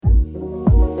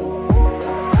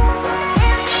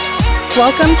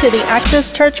Welcome to the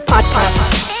Access Church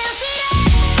Podcast.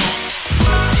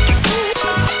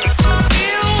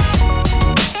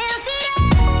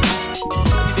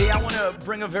 Today I want to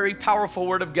bring a very powerful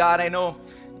word of God. I know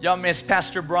y'all miss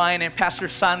Pastor Brian and Pastor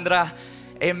Sandra,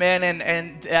 amen,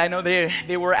 and I know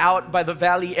they were out by the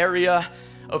Valley area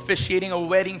officiating a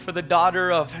wedding for the daughter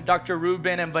of Dr.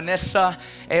 Ruben and Vanessa,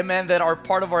 amen, that are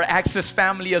part of our Access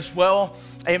family as well,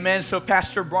 amen. So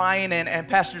Pastor Brian and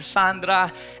Pastor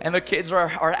Sandra and the kids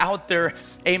are out there,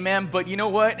 amen. But you know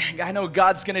what? I know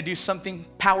God's going to do something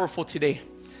powerful today,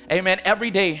 amen.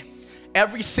 Every day,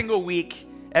 every single week,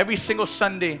 every single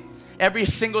Sunday, every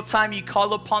single time you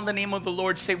call upon the name of the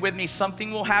Lord, say with me,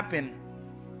 something will happen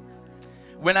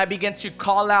when I begin to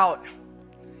call out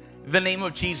the name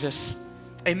of Jesus.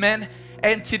 Amen.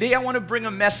 And today I want to bring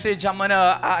a message.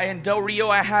 In Del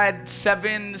Rio, I have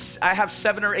 7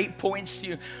 or 8 points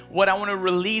to what I want to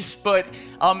release, but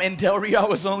in Del Rio, I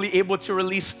was only able to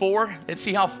release 4. Let's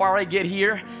see how far I get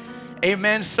here.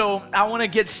 Amen. So I want to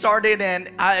get started, and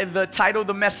the title of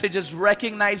the message is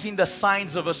Recognizing the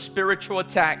Signs of a Spiritual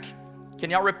Attack. Can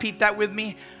y'all repeat that with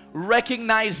me?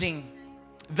 Recognizing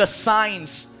the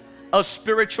signs of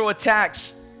spiritual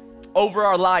attacks over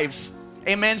our lives.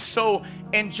 Amen. So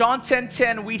in John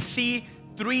 10:10, we see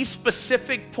 3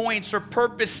 specific points or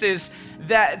purposes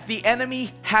that the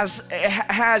enemy has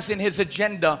in his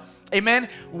agenda. Amen.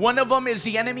 One of them is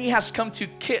the enemy has come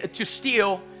to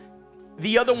steal,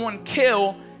 the other one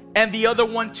kill, and the other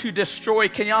one to destroy.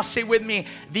 Can y'all say with me?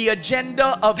 The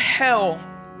agenda of hell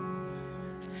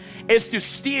is to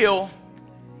steal,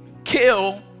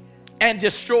 kill, and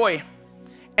destroy.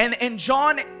 And in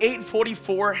John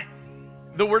 8:44,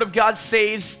 the Word of God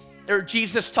says, or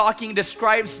Jesus talking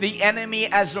describes the enemy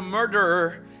as a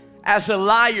murderer, as a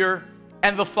liar,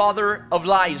 and the father of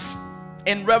lies.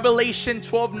 In Revelation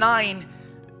 12:9,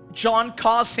 John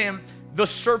calls him the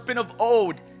serpent of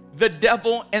old, the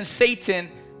devil and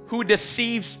Satan, who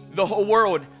deceives the whole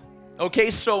world.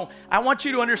 Okay, so I want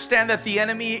you to understand that the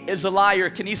enemy is a liar.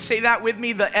 Can you say that with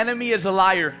me? The enemy is a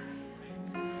liar.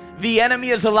 The enemy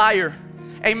is a liar.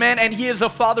 Amen. And he is a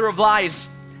father of lies.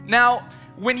 Now,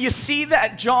 when you see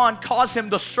that John calls him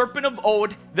the serpent of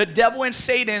old, the devil and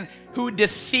Satan, who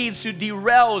deceives, who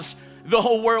derails the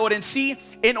whole world. And see,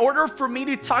 in order for me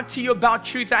to talk to you about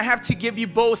truth, I have to give you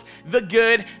both the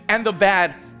good and the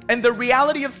bad. And the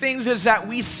reality of things is that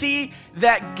we see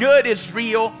that good is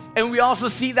real, and we also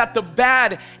see that the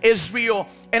bad is real.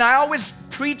 And I always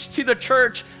preach to the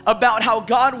church about how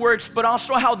God works, but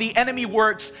also how the enemy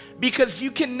works, because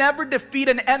you can never defeat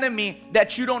an enemy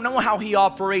that you don't know how he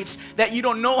operates, that you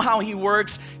don't know how he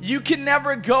works. You can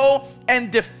never go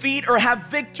and defeat or have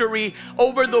victory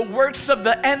over the works of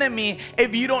the enemy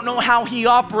if you don't know how he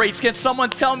operates. Can someone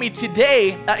tell me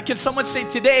today, can someone say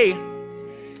today,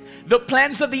 the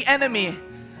plans of the enemy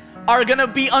are going to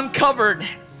be uncovered,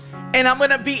 and I'm going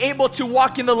to be able to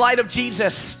walk in the light of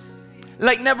Jesus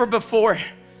like never before.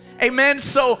 Amen.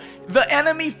 So the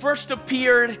enemy first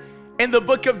appeared in the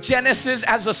book of Genesis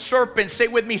as a serpent. Say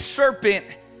with me, serpent.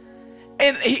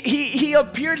 And he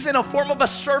appears in a form of a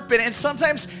serpent. And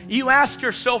sometimes you ask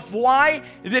yourself, why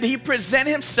did he present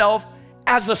himself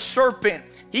as a serpent?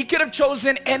 He could have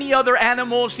chosen any other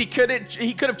animals. He could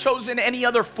have chosen any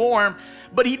other form,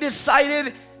 but he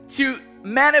decided to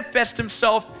manifest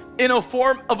himself in a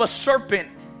form of a serpent.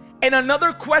 And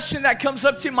another question that comes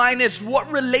up to mind is,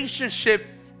 what relationship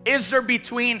is there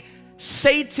between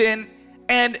Satan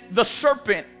and the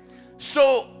serpent?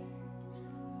 So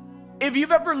if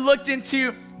you've ever looked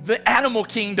into the animal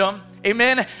kingdom,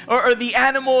 amen, or the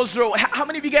animals, or how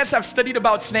many of you guys have studied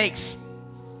about snakes?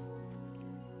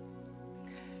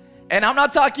 And I'm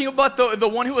not talking about the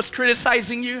one who was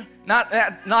criticizing you, not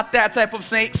that type of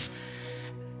snakes,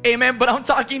 amen, but I'm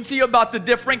talking to you about the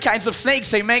different kinds of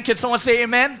snakes, amen. Can someone say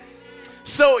amen?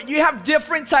 So you have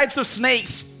different types of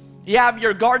snakes. You have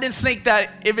your garden snake that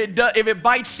if it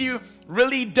bites you,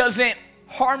 really doesn't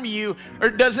harm you, or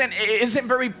isn't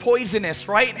very poisonous,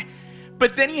 right?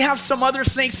 But then you have some other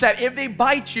snakes that if they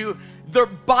bite you, their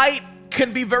bite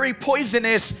can be very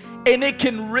poisonous, and it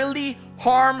can really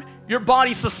harm your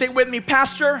body. So say with me,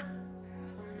 Pastor,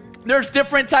 there's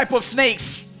different type of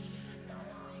snakes.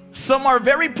 Some are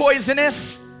very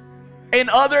poisonous, and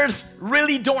others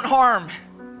really don't harm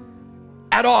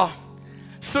at all.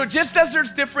 So just as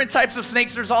there's different types of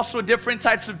snakes, there's also different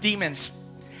types of demons.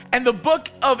 And the book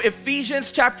of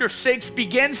Ephesians chapter 6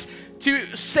 begins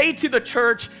to say to the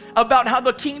church about how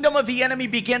the kingdom of the enemy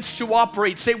begins to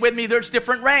operate. Say with me, there's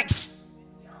different ranks.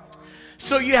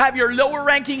 So you have your lower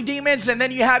ranking demons, and then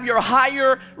you have your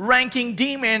higher ranking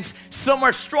demons. Some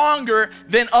are stronger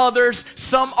than others.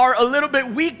 Some are a little bit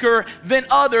weaker than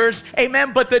others.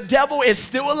 Amen. But the devil is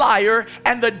still a liar,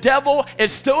 and the devil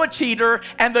is still a cheater,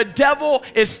 and the devil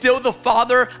is still the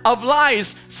father of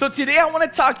lies. So today I want to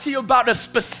talk to you about a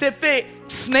specific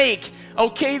snake,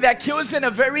 okay, that kills in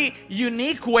a very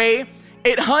unique way.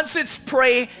 It hunts its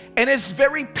prey and is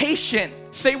very patient.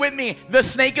 Say with me, the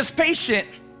snake is patient.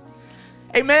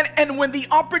 Amen. And when the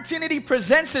opportunity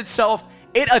presents itself,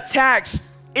 it attacks.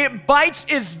 It bites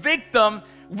its victim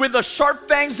with the sharp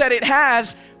fangs that it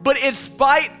has, but its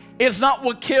bite is not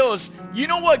what kills. You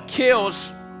know what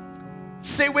kills?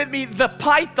 Say with me, the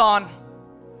python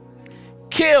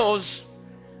kills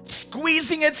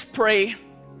squeezing its prey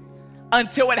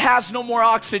until it has no more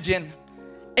oxygen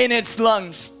in its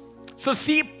lungs. So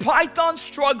see, python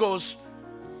struggles,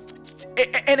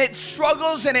 and it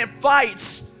struggles and it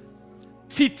fights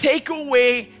to take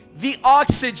away the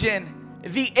oxygen,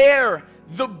 the air,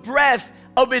 the breath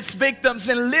of its victims.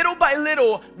 And little by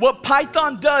little, what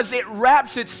python does, it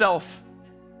wraps itself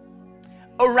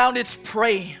around its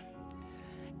prey.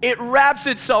 It wraps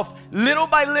itself little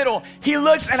by little. He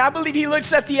looks, and I believe he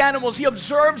looks at the animals, he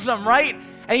observes them, right?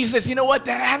 And he says, you know what,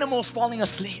 that animal's falling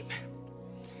asleep.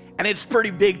 And it's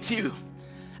pretty big too.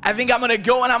 I think I'm gonna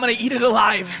go and I'm gonna eat it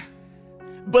alive.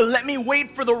 But let me wait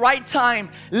for the right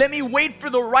time. Let me wait for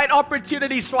the right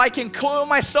opportunity so I can coil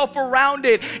myself around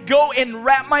it, go and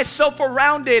wrap myself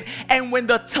around it. And when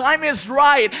the time is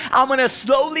right, I'm gonna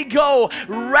slowly go,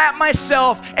 wrap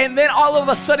myself, and then all of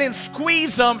a sudden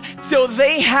squeeze them till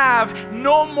they have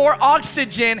no more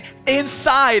oxygen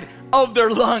inside of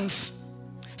their lungs.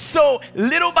 So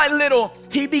little by little,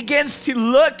 he begins to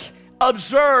look,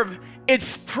 observe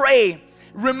its prey,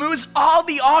 removes all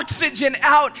the oxygen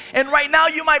out. And right now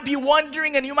you might be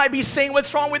wondering and you might be saying,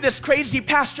 what's wrong with this crazy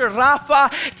Pastor Rafa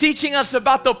teaching us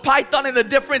about the python and the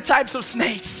different types of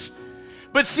snakes?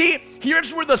 But see,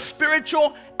 here's where the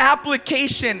spiritual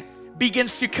application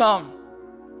begins to come.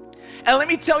 And let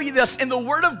me tell you this, in the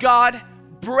Word of God,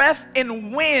 breath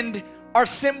and wind are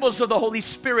symbols of the Holy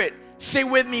Spirit. Say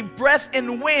with me, breath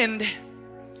and wind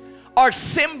are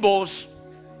symbols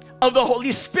of the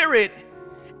Holy Spirit.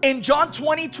 In John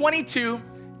 20:22,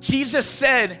 Jesus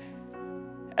said,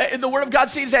 the Word of God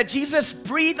says that Jesus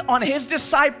breathed on his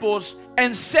disciples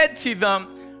and said to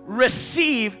them,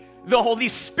 receive the Holy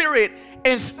Spirit.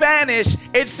 In Spanish,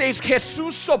 it says,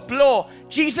 Jesús sopló.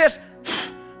 Jesus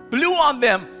blew on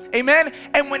them. Amen.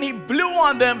 And when he blew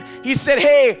on them, he said,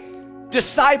 hey,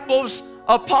 disciples,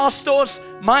 apostles,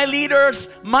 my leaders,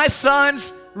 my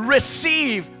sons,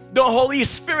 receive the Holy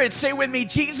Spirit. Say with me,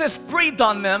 Jesus breathed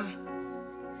on them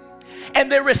and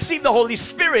they received the Holy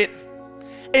Spirit.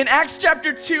 In Acts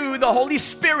chapter 2, the Holy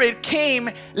Spirit came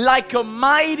like a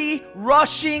mighty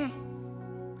rushing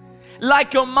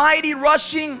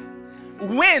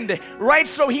wind, right?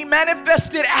 So he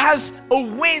manifested as a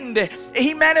wind.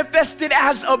 He manifested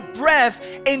as a breath.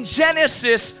 In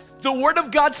Genesis, the Word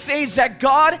of God says that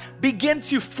God began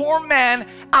to form man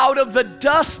out of the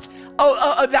dust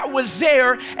that was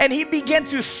there, and he began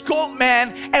to sculpt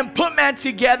man and put man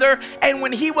together. And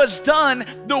when he was done,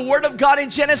 the Word of God in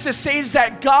Genesis says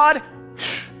that God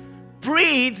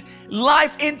breathed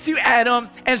life into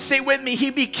Adam, and say with me, he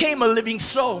became a living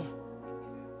soul.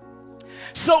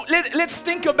 So let's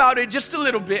think about it just a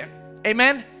little bit.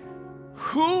 Amen.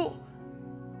 Who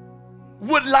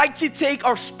would like to take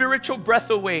our spiritual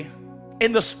breath away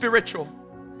in the spiritual?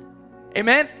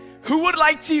 Amen. Who would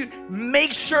like to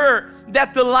make sure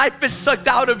that the life is sucked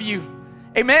out of you?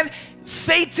 Amen.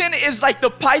 Satan is like the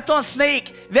python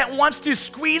snake that wants to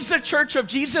squeeze the church of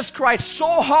Jesus Christ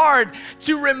so hard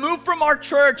to remove from our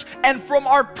church and from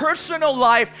our personal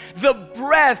life the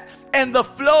breath and the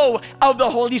flow of the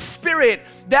Holy Spirit.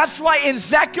 That's why in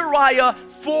Zechariah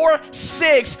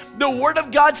 4:6, the Word of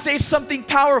God says something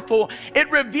powerful. It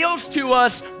reveals to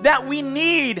us that we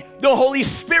need the Holy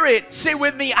Spirit. Say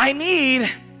with me, I need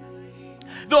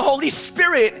the Holy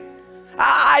Spirit.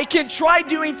 I can try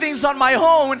doing things on my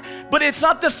own, but it's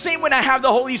not the same when I have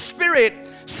the Holy Spirit.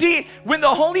 See, when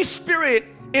the Holy Spirit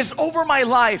is over my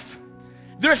life,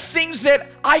 there's things that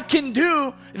I can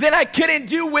do that I couldn't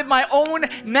do with my own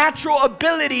natural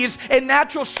abilities and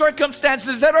natural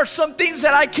circumstances. There are some things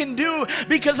that I can do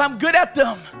because I'm good at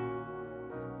them.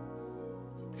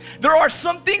 There are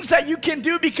some things that you can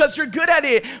do because you're good at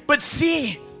it. But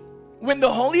see, when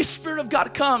the Holy Spirit of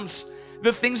God comes,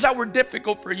 the things that were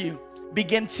difficult for you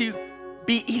begin to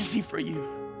be easy for you.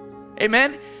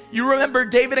 Amen. You remember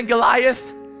David and Goliath?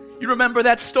 You remember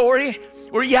that story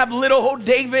Where you have little old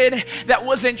David that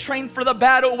wasn't trained for the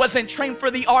battle, wasn't trained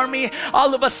for the army,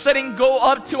 all of a sudden go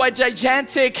up to a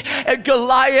gigantic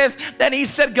Goliath, and he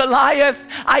said, Goliath,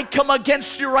 I come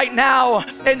against you right now.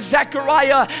 And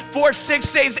Zechariah 4:6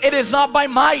 says, it is not by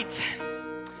might,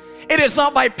 it is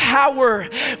not by power,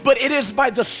 but it is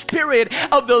by the Spirit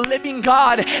of the living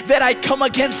God that I come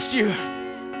against you.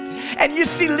 And you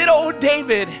see little old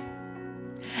David,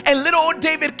 and little old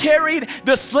David carried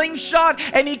the slingshot,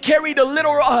 and he carried a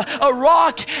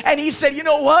rock, and he said, you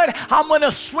know what? I'm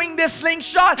gonna swing this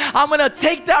slingshot, I'm gonna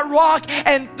take that rock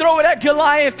and throw it at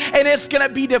Goliath, and it's gonna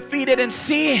be defeated. And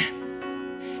see,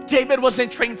 David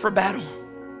wasn't trained for battle.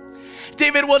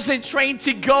 David wasn't trained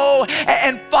to go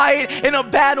and fight in a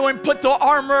battle and put the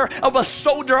armor of a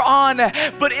soldier on,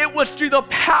 but it was through the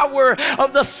power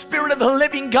of the Spirit of the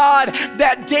living God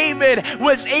that David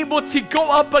was able to go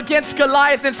up against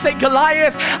Goliath and say,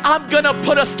 Goliath, I'm gonna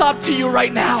put a stop to you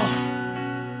right now.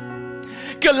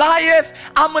 Goliath,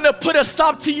 I'm gonna put a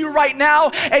stop to you right now,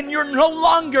 and you're no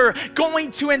longer going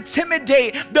to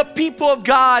intimidate the people of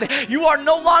God. You are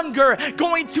no longer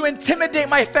going to intimidate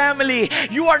my family.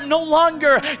 You are no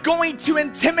longer going to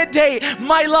intimidate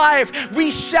my life. We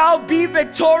shall be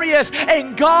victorious,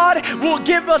 and God will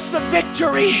give us a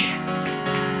victory.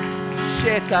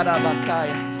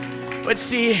 But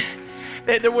see,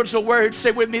 there was a word, say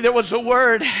with me, there was a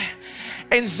word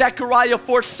in Zechariah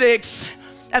 4:6.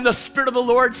 And the Spirit of the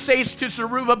Lord says to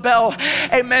Zerubbabel,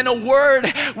 amen, a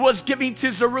word was given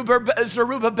to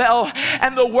Zerubbabel,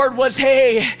 and the word was,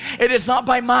 hey, it is not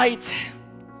by might,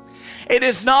 it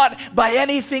is not by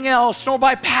anything else, nor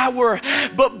by power,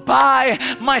 but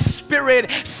by my Spirit,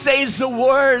 says the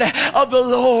word of the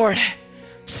Lord.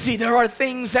 See, there are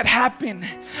things that happen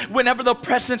whenever the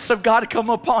presence of God comes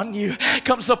upon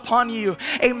you.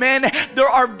 Amen. There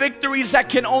are victories that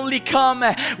can only come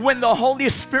when the Holy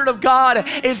Spirit of God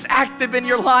is active in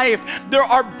your life. There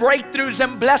are breakthroughs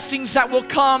and blessings that will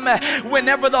come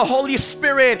whenever the Holy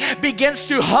Spirit begins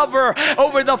to hover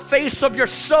over the face of your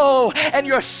soul and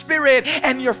your spirit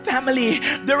and your family.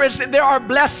 There are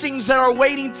blessings that are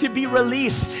waiting to be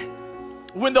released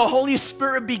when the Holy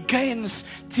Spirit begins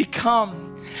to come.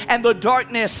 And the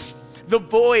darkness, the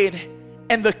void,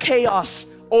 and the chaos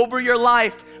over your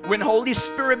life, when Holy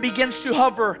Spirit begins to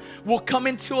hover, will come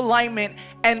into alignment,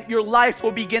 and your life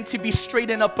will begin to be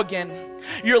straightened up again.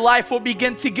 Your life will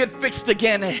begin to get fixed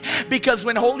again. Because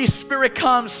when Holy Spirit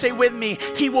comes, say with me,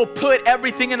 He will put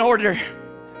everything in order.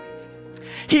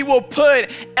 He will put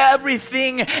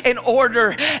everything in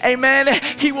order. Amen.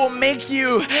 He will make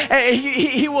you,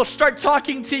 he will start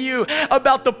talking to you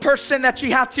about the person that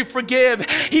you have to forgive.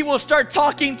 He will start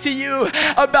talking to you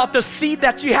about the seed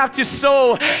that you have to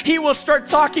sow. He will start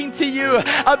talking to you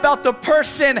about the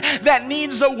person that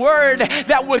needs a word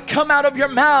that would come out of your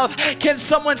mouth. Can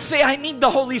someone say, I need the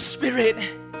Holy Spirit?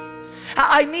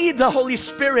 I need the Holy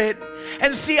Spirit.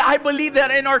 And see, I believe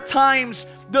that in our times,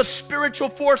 the spiritual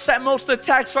force that most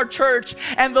attacks our church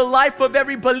and the life of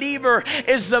every believer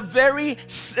is the very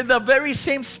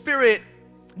same spirit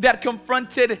that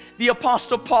confronted the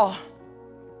Apostle Paul.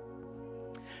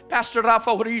 Pastor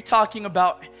Rafa, what are you talking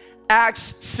about?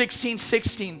 Acts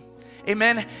 16:16.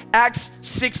 Amen. Acts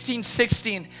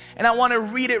 16:16. And I want to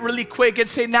read it really quick and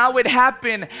say, now it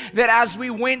happened that as we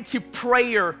went to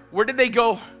prayer, where did they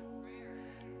go?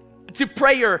 To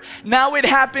prayer. Now it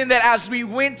happened that as we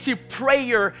went to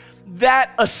prayer,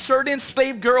 that a certain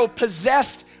slave girl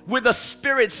possessed with a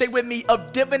spirit, say with me,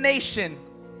 of divination,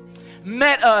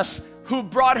 met us, who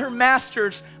brought her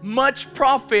masters much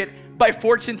profit by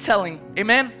fortune telling.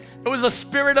 Amen. There was a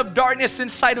spirit of darkness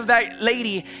inside of that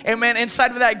lady, amen,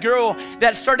 inside of that girl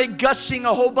that started gushing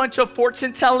a whole bunch of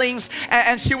fortune tellings,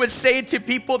 and she would say to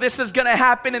people, this is gonna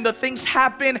happen, and the things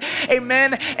happen,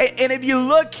 amen. And if you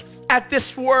look at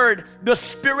this word, the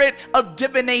spirit of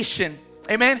divination,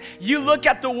 amen, you look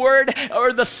at the word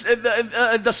or the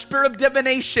spirit of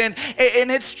divination,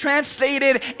 and it's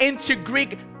translated into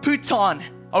Greek puton.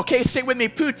 Okay, say with me,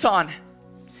 puton.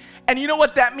 And you know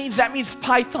what that means? That means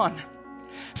python.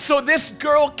 So this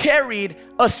girl carried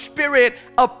a spirit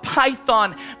of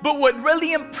python. But what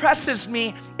really impresses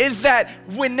me is that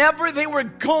whenever they were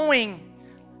going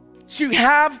to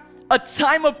have a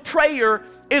time of prayer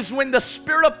is when the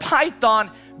spirit of python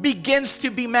begins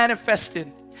to be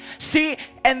manifested. See,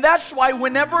 and that's why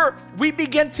whenever we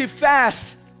begin to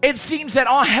fast, it seems that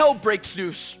all hell breaks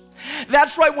loose.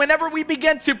 That's why whenever we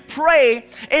begin to pray,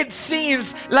 it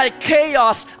seems like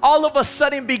chaos all of a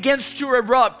sudden begins to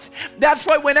erupt. That's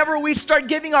why whenever we start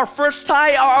giving our first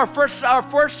tithe, our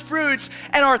first fruits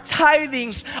and our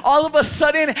tithings, all of a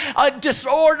sudden a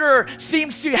disorder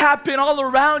seems to happen all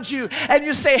around you, and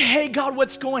you say, hey God,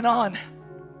 what's going on?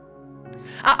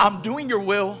 I'm doing your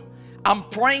will. I'm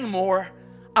praying more.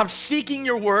 I'm seeking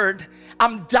your word.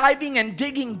 I'm diving and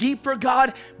digging deeper,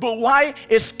 God, but why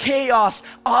is chaos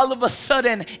all of a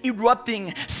sudden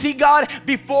erupting? See, God,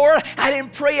 before I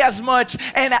didn't pray as much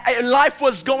and life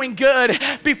was going good.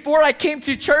 Before I came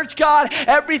to church, God,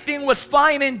 everything was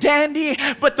fine and dandy,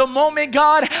 but the moment,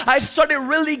 God, I started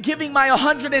really giving my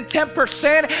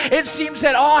 110%, it seems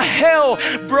that all hell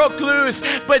broke loose.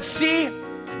 But see,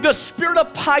 the spirit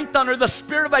of Python, or the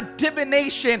spirit of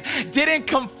divination, didn't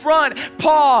confront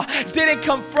Paul, didn't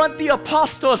confront the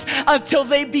apostles until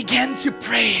they began to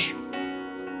pray.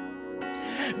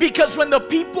 Because when the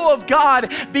people of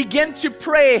God begin to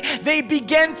pray, they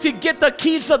begin to get the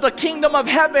keys of the kingdom of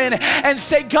heaven and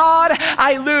say, God,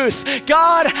 I loose.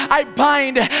 God, I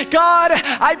bind. God,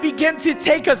 I begin to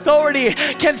take authority.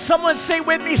 Can someone say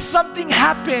with me, something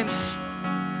happens?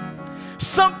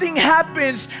 Something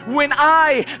happens when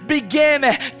I begin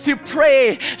to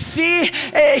pray. See,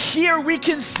 here we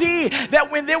can see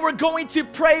that when they were going to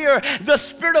prayer, the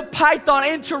spirit of Python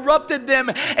interrupted them.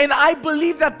 And I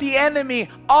believe that the enemy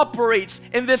operates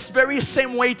in this very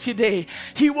same way today.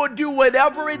 He will do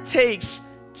whatever it takes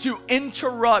to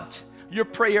interrupt your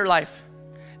prayer life.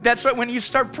 That's right, when you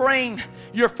start praying,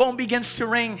 your phone begins to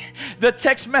ring. The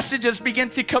text messages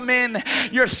begin to come in.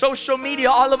 Your social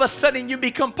media, all of a sudden you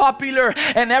become popular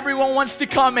and everyone wants to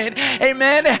comment.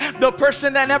 Amen. The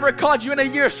person that never called you in a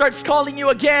year starts calling you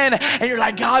again. And you're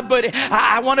like, God, but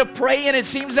I want to pray, and it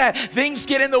seems that things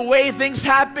get in the way. Things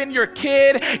happen. Your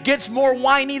kid gets more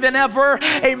whiny than ever.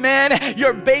 Amen.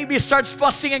 Your baby starts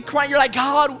fussing and crying. You're like,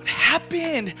 God, what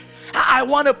happened? I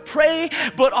want to pray,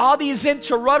 but all these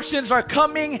interruptions are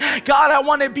coming. God, I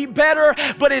want to be better,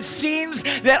 but it seems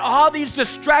that all these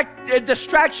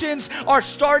distractions are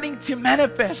starting to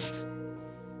manifest.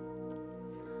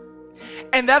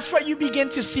 And that's why you begin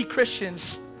to see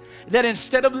Christians that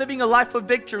instead of living a life of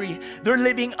victory, they're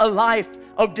living a life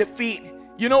of defeat.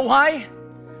 You know why?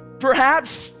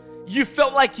 Perhaps you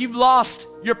felt like you've lost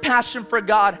your passion for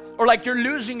God, or like you're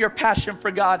losing your passion for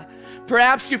God.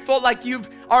 Perhaps you felt like you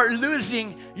are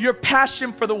losing your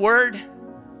passion for the word,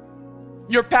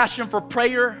 your passion for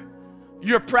prayer,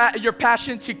 your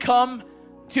passion to come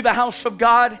to the house of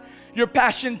God, your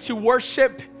passion to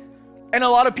worship. And a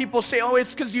lot of people say, oh,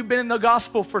 it's because you've been in the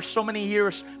gospel for so many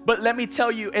years. But let me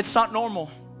tell you, it's not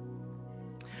normal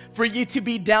for you to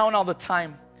be down all the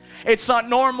time. It's not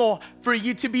normal for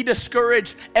you to be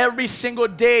discouraged every single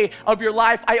day of your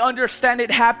life. I understand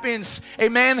it happens,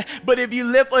 amen? But if you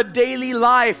live a daily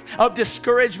life of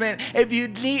discouragement, if you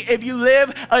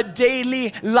live a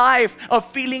daily life of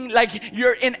feeling like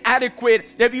you're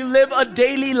inadequate, if you live a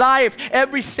daily life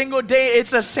every single day,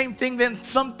 it's the same thing, then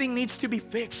something needs to be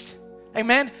fixed,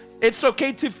 amen? It's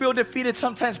okay to feel defeated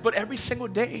sometimes, but every single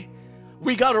day,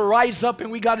 we got to rise up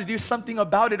and we got to do something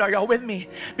about it. Are y'all with me?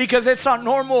 Because it's not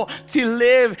normal to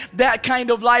live that kind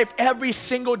of life every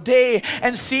single day.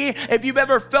 And see, if you've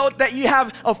ever felt that you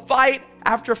have a fight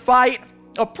after fight,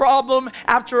 a problem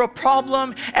after a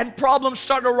problem, and problems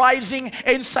start arising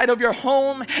inside of your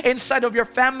home, inside of your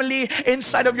family,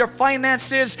 inside of your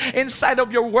finances, inside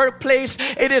of your workplace,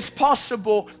 it is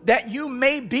possible that you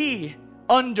may be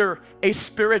under a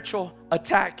spiritual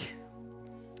attack.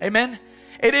 Amen?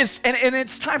 It is, and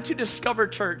it's time to discover,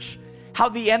 church, how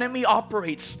the enemy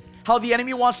operates, how the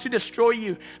enemy wants to destroy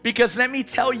you. Because let me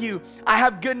tell you, I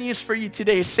have good news for you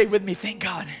today. Say with me, thank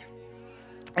God.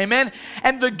 Amen.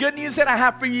 And the good news that I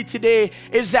have for you today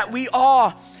is that we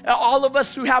all of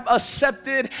us who have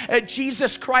accepted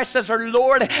Jesus Christ as our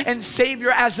Lord and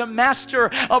Savior, as a master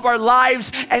of our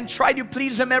lives, and try to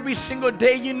please Him every single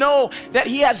day, you know that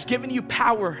He has given you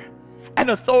power and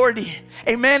authority.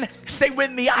 Amen. Say with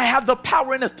me, I have the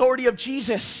power and authority of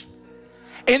Jesus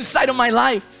inside of my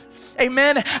life.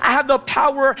 Amen. I have the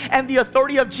power and the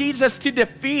authority of Jesus to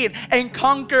defeat and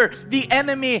conquer the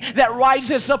enemy that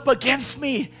rises up against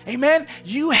me. Amen.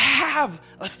 You have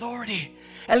authority.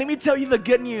 And let me tell you the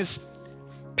good news.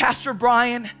 Pastor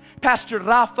Brian, Pastor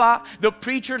Rafa, the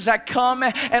preachers that come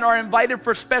and are invited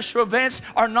for special events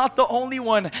are not the only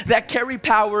one that carry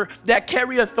power, that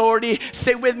carry authority.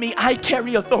 Say with me, I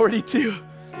carry authority too.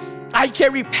 I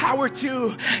carry power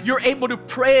too. You're able to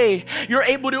pray. You're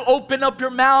able to open up your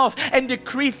mouth and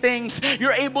decree things.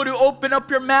 You're able to open up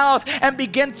your mouth and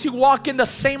begin to walk in the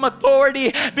same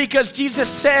authority, because Jesus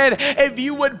said, if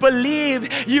you would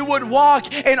believe, you would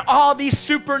walk in all these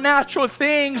supernatural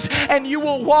things, and you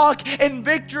will walk in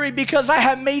victory, because I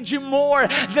have made you more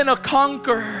than a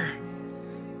conqueror.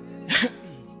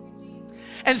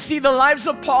 And see, the lives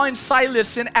of Paul and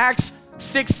Silas in Acts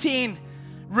 16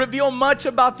 reveal much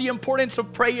about the importance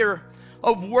of prayer,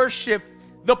 of worship,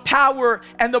 the power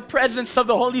and the presence of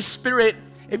the Holy Spirit.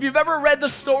 If you've ever read the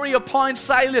story of Paul and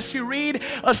Silas, you read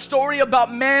a story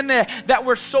about men that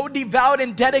were so devout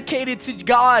and dedicated to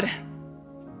God.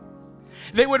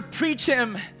 They would preach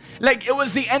Him like it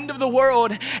was the end of the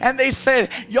world. And they said,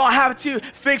 y'all have to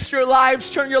fix your lives,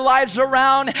 turn your lives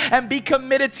around, and be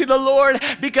committed to the Lord,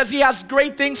 because He has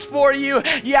great things for you.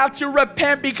 You have to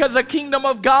repent, because the kingdom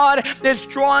of God is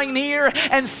drawing near.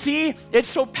 And see, it's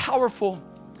so powerful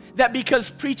that because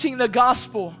preaching the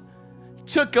gospel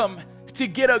took them to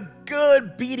get a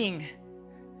good beating.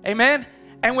 Amen?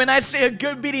 And when I say a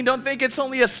good beating, don't think it's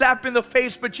only a slap in the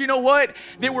face, but you know what?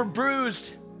 They were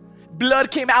bruised.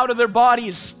 Blood came out of their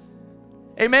bodies.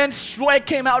 Amen. Sweat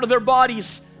came out of their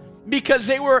bodies because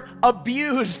they were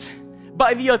abused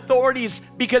by the authorities,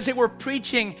 because they were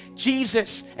preaching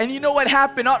Jesus. And you know what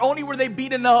happened? Not only were they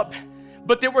beaten up,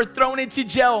 but they were thrown into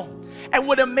jail. And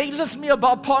what amazes me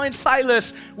about Paul and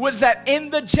Silas was that in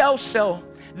the jail cell,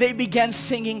 they began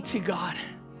singing to God.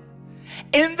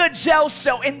 In the jail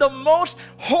cell, in the most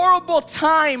horrible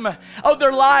time of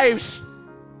their lives,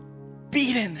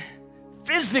 beaten,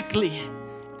 physically,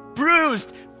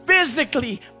 bruised,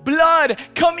 physically, blood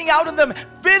coming out of them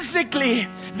physically,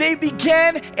 they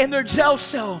began in their jail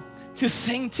cell to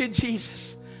sing to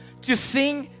Jesus, to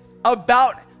sing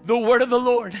about the word of the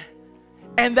Lord.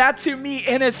 And that, to me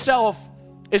in itself,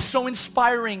 is so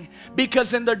inspiring,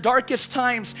 because in their darkest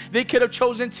times, they could have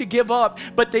chosen to give up,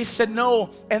 but they said, no,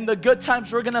 in the good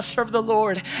times, we're gonna serve the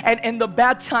Lord, and in the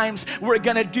bad times, we're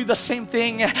gonna do the same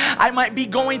thing. I might be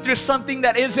going through something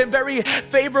that isn't very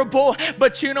favorable,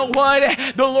 but you know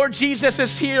what? The Lord Jesus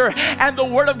is here, and the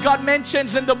Word of God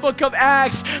mentions in the book of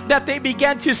Acts that they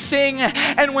began to sing,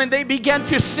 and when they began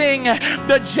to sing,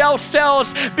 the jail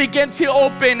cells began to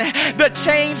open, the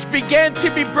chains began to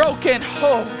be broken.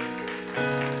 Oh.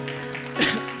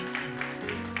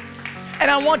 And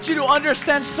I want you to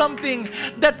understand something,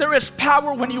 that there is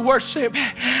power when you worship.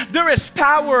 There is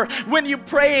power when you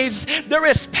praise. There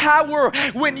is power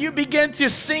when you begin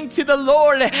to sing to the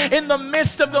Lord in the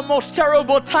midst of the most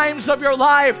terrible times of your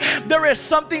life. There is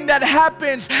something that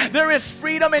happens. There is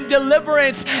freedom and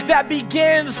deliverance that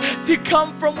begins to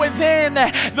come from within.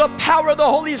 The power of the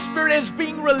Holy Spirit is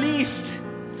being released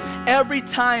every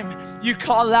time you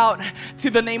call out to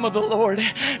the name of the Lord,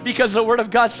 because the Word of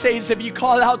God says, if you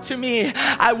call out to me,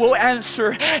 I will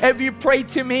answer. If you pray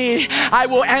to me, I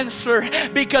will answer,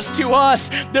 because to us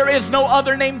there is no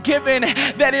other name given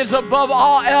that is above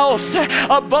all else,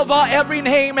 above all every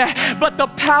name, but the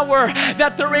power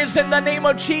that there is in the name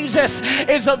of Jesus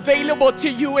is available to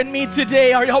you and me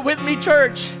today. Are y'all with me,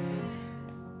 church?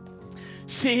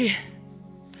 See,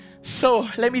 so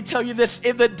let me tell you this,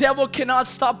 if the devil cannot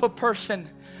stop a person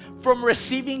from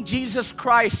receiving Jesus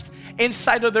Christ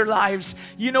inside of their lives,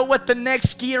 you know what the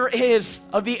next gear is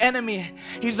of the enemy?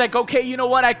 He's like, okay, you know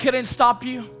what? I couldn't stop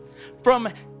you from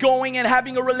going and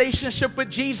having a relationship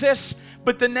with Jesus,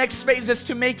 but the next phase is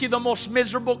to make you the most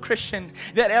miserable Christian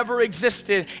that ever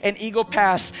existed in Eagle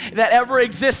Pass, that ever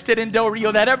existed in Del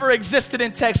Rio, that ever existed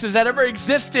in Texas, that ever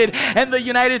existed in the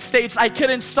United States. I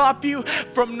couldn't stop you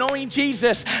from knowing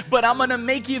Jesus, but I'm gonna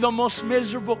make you the most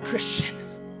miserable Christian.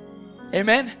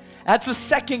 Amen? That's the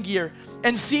second gear.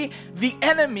 And see, the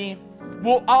enemy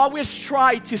will always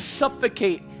try to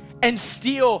suffocate and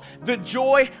steal the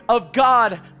joy of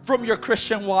God from your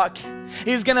Christian walk.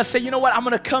 He's gonna say, you know what, I'm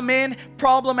gonna come in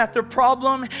problem after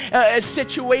problem,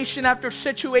 situation after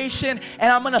situation,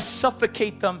 and I'm gonna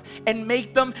suffocate them and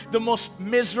make them the most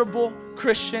miserable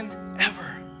Christian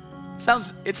ever.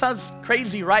 It sounds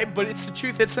crazy, right? But it's the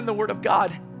truth. It's in the Word of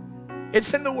God.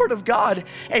 It's in the Word of God.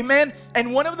 Amen.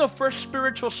 And one of the first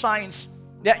spiritual signs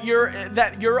that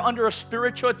you're under a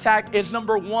spiritual attack is,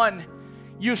 number one,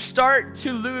 you start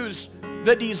to lose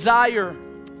the desire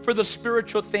for the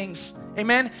spiritual things.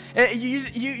 Amen.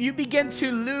 You begin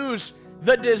to lose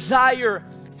the desire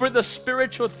for the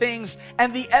spiritual things.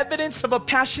 And the evidence of a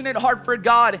passionate heart for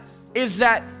God is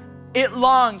that it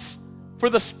longs for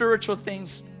the spiritual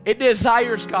things. It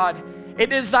desires God. It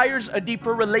desires a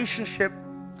deeper relationship.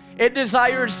 It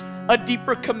desires a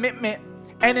deeper commitment.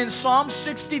 And in Psalm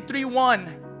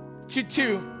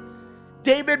 63:1-2,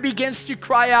 David begins to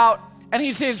cry out and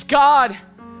he says, God,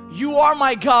 you are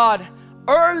my God.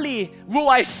 Early will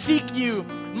I seek you.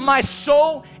 My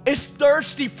soul is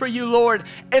thirsty for you, Lord,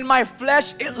 and my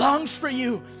flesh, it longs for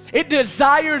you. It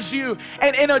desires you.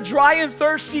 And in a dry and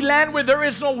thirsty land where there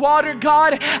is no water,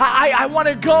 God, I want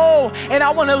to go and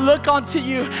I want to look unto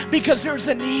you because there's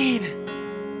a need.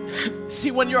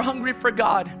 See, when you're hungry for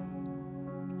God,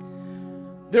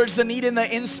 there's a need in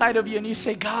the inside of you and you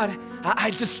say, God,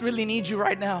 I just really need you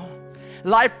right now.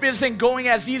 Life isn't going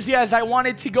as easy as I want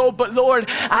it to go, but Lord,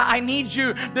 I need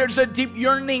you. There's a deep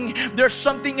yearning. There's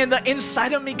something in the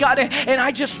inside of me, God, and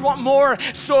I just want more.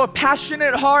 So a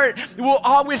passionate heart will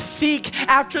always seek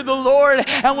after the Lord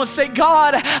and will say,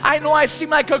 God, I know I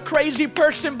seem like a crazy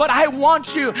person, but I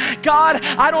want you. God,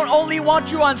 I don't only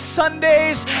want you on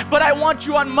Sundays, but I want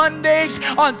you on Mondays,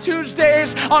 on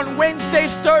Tuesdays, on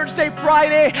Wednesdays, Thursday,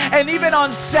 Friday, and even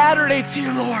on Saturday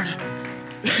too, Lord.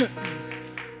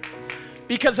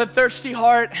 Because a thirsty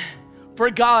heart for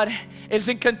God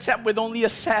isn't content with only a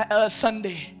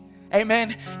Sunday.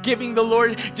 Amen. Giving the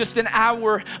Lord just an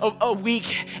hour a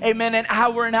week. Amen. An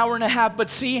hour and a half. But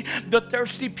see, the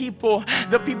thirsty people,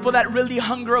 the people that really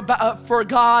hunger for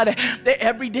God,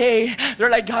 every day, they're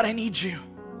like, God, I need you.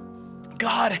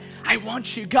 God, I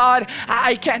want you. God,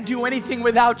 I can't do anything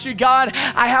without you. God,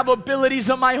 I have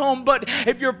abilities of my own, but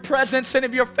if your presence and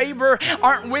if your favor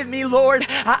aren't with me, Lord,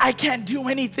 I can't do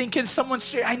anything. Can someone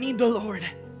say, I need the Lord?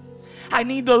 I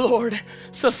need the Lord.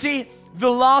 So see,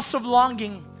 the loss of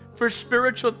longing for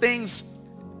spiritual things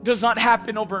does not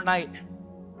happen overnight.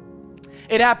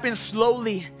 It happens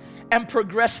slowly and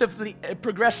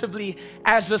progressively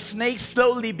as the snake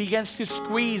slowly begins to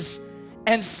squeeze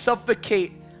and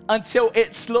suffocate until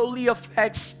it slowly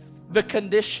affects the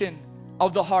condition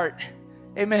of the heart.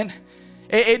 Amen.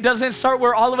 It doesn't start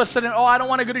where all of a sudden, oh, I don't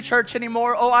want to go to church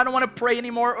anymore. Oh, I don't want to pray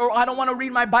anymore. Or I don't want to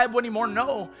read my Bible anymore.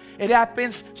 No, it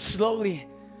happens slowly.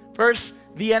 First,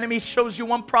 the enemy shows you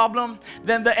one problem.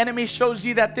 Then the enemy shows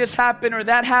you that this happened or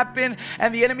that happened.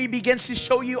 And the enemy begins to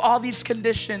show you all these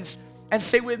conditions. And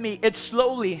say with me, it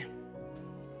slowly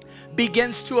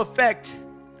begins to affect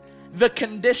the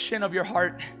condition of your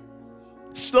heart.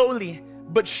 Slowly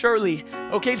but surely.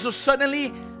 Okay, so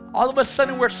suddenly, all of a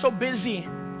sudden, we're so busy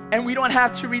and we don't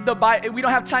have to read the Bible. We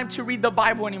don't have time to read the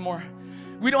Bible anymore.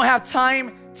 We don't have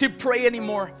time to pray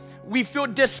anymore. We feel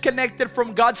disconnected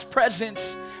from God's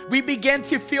presence. We begin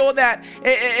to feel that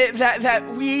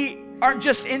we aren't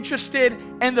just interested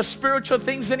in the spiritual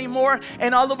things anymore,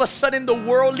 and all of a sudden, the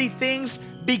worldly things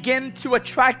begin to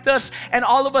attract us, and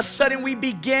all of a sudden, we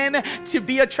begin to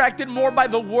be attracted more by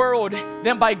the world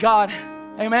than by God.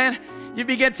 Amen. You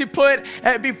begin to put,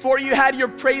 before you had your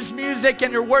praise music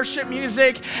and your worship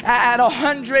music at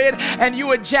 100 and you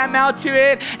would jam out to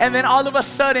it, and then all of a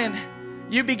sudden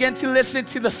you begin to listen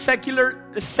to the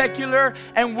secular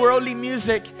and worldly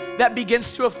music that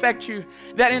begins to affect you.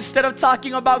 That instead of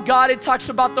talking about God, it talks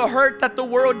about the hurt that the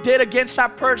world did against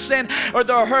that person, or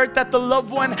the hurt that the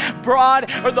loved one brought,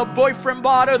 or the boyfriend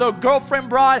brought, or the girlfriend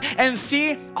brought. And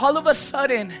see, all of a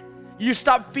sudden, you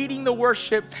stop feeding the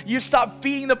worship, you stop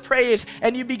feeding the praise,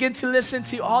 and you begin to listen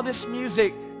to all this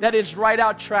music that is right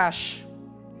out trash.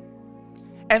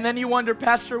 And then you wonder,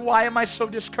 Pastor, why am I so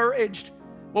discouraged?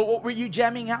 Well, what were you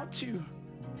jamming out to?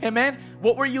 Amen?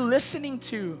 What were you listening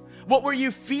to? What were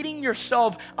you feeding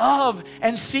yourself of?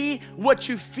 And see, what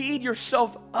you feed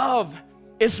yourself of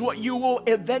is what you will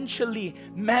eventually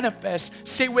manifest.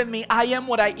 Say with me, I am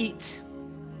what I eat.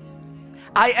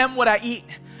 I am what I eat.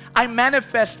 I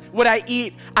manifest what I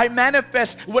eat. I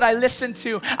manifest what I listen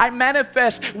to. I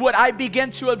manifest what I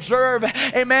begin to observe.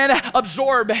 Amen.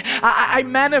 Absorb. I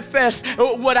manifest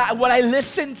what I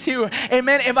listen to.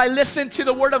 Amen. If I listen to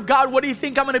the Word of God, what do you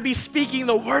think I'm going to be speaking?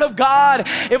 The Word of God.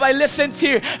 If I listen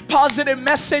to positive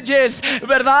messages,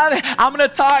 verdad, I'm going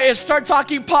to start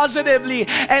talking positively.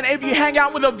 And if you hang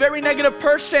out with a very negative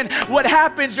person, what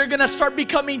happens? You're going to start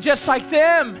becoming just like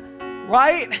them,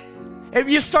 right? If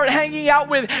you start hanging out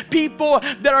with people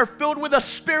that are filled with the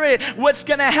Spirit, what's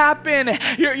going to happen?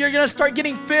 You're going to start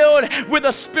getting filled with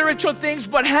the spiritual things,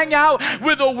 but hang out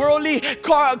with a worldly,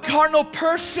 carnal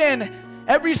person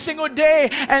every single day,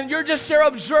 and you're just there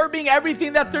observing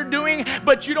everything that they're doing,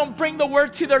 but you don't bring the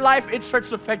Word to their life. It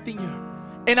starts affecting you.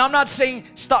 And I'm not saying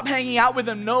stop hanging out with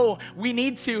them. No, we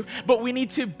need to. But we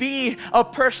need to be a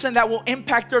person that will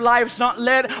impact their lives, not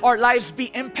let our lives be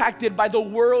impacted by the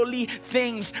worldly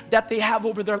things that they have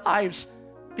over their lives.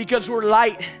 Because we're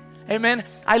light. Amen.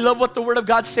 I love what the Word of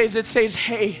God says. It says,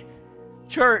 hey,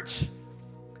 church,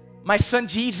 my son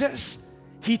Jesus,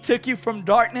 He took you from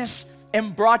darkness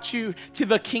and brought you to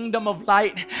the kingdom of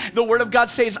light. The word of God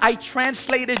says, I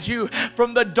translated you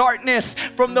from the darkness,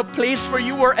 from the place where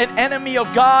you were an enemy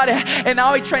of God, and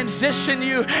now I transition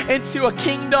you into a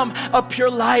kingdom of pure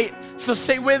light. So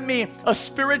say with me, a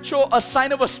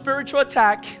sign of a spiritual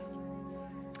attack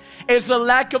is the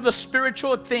lack of the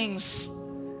spiritual things,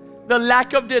 the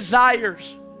lack of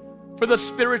desires for the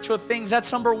spiritual things.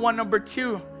 That's number one. Number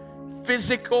two,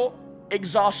 physical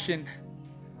exhaustion.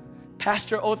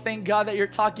 Pastor, oh, thank God that you're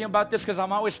talking about this because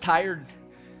I'm always tired.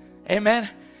 Amen.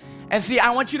 And see, I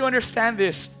want you to understand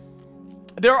this.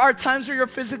 There are times where you're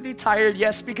physically tired,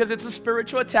 yes, because it's a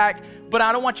spiritual attack, but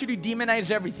I don't want you to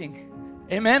demonize everything.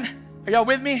 Amen. Are y'all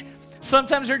with me?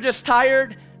 Sometimes you're just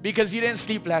tired because you didn't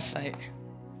sleep last night.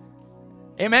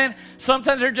 Amen.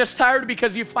 Sometimes you're just tired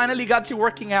because you finally got to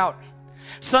working out.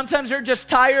 Sometimes you're just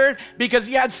tired because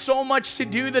you had so much to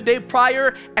do the day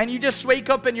prior and you just wake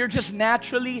up and you're just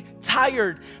naturally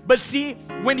tired. But see,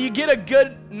 when you get a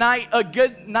good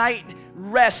night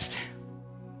rest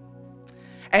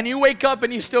and you wake up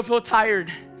and you still feel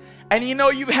tired and you know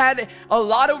you've had a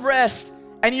lot of rest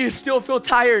and you still feel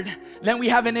tired, then we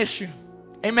have an issue.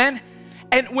 Amen?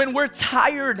 And when we're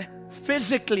tired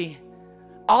physically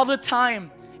all the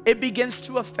time, it begins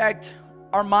to affect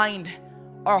our mind,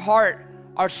 our heart,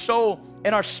 our soul,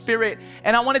 and our spirit.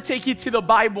 And I want to take you to the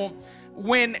Bible.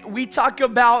 When we talk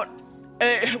about,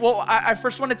 I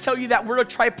first want to tell you that we're a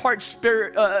tripart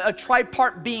spirit, a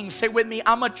tripart being. Say with me,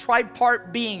 I'm a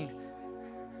tripart being.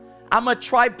 I'm a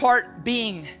tripart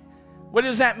being. What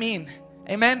does that mean?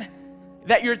 Amen?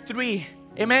 That you're three.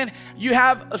 Amen? You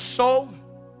have a soul,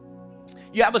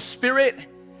 you have a spirit,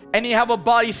 and you have a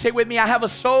body. Say with me, I have a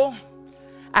soul,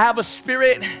 I have a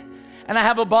spirit, and I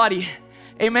have a body.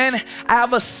 Amen. I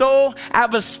have a soul, I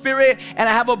have a spirit, and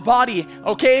I have a body.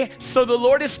 Okay? So the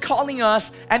Lord is calling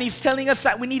us and He's telling us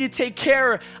that we need to take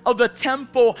care of the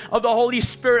temple of the Holy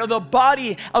Spirit, of the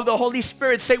body of the Holy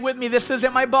Spirit. Say with me, this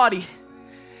isn't my body.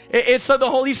 It's of the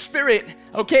Holy Spirit.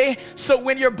 Okay? So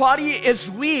when your body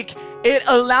is weak, it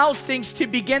allows things to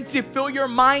begin to fill your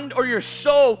mind or your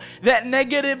soul that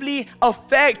negatively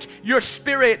affect your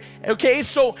spirit. Okay?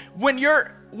 So when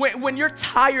you're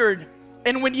tired,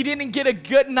 and when you didn't get a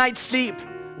good night's sleep,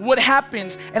 what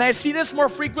happens? And I see this more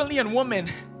frequently in women.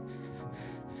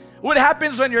 What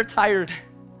happens when you're tired?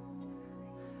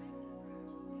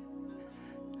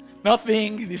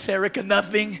 Nothing. Dice Erica,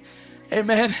 nothing.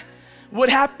 Amen. What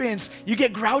happens? You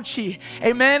get grouchy.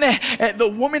 Amen. And the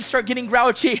women start getting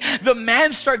grouchy. The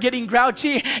men start getting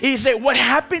grouchy. He say, what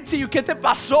happened to you? ¿Qué te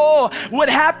pasó? What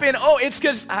happened? Oh, it's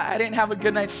because I didn't have a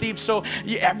good night's sleep. So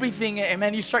everything,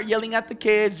 amen. You start yelling at the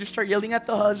kids. You start yelling at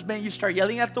the husband. You start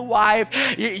yelling at the wife.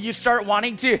 You start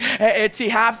wanting to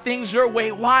have things your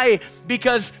way. Why?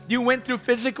 Because you went through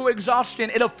physical exhaustion.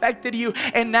 It affected you.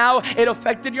 And now it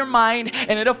affected your mind.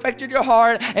 And it affected your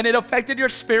heart. And it affected your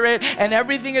spirit. And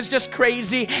everything is just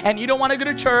crazy, and you don't want to go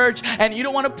to church, and you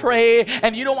don't want to pray,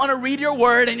 and you don't want to read your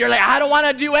word, and you're like, I don't want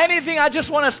to do anything, I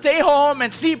just want to stay home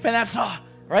and sleep, and that's all,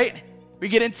 right? We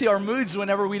get into our moods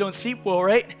whenever we don't sleep well,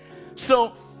 right?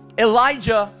 So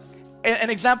Elijah,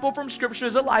 an example from scripture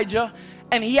is Elijah,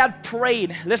 and he had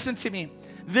prayed. Listen to me.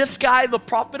 This guy, the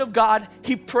prophet of God,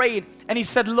 he prayed, and he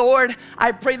said, Lord,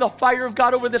 I pray the fire of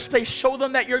God over this place. Show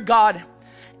them that you're God.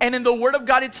 And in the word of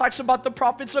God, it talks about the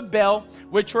prophets of Baal,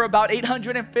 which were about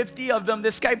 850 of them.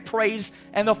 This guy prays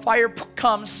and the fire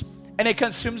comes and it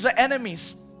consumes the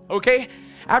enemies, okay?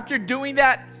 After doing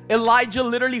that, Elijah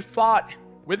literally fought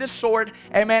with his sword,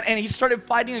 amen, and he started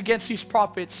fighting against these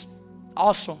prophets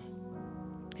also.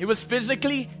 He was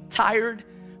physically tired,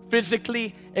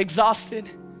 physically exhausted.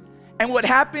 And what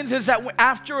happens is that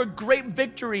after a great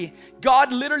victory,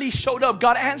 God literally showed up.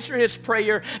 God answered his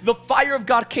prayer. The fire of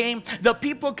God came. The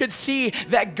people could see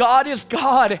that God is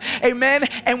God. Amen.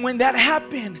 And when that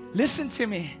happened, listen to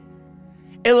me.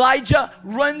 Elijah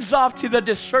runs off to the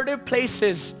deserted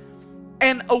places.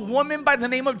 And a woman by the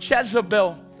name of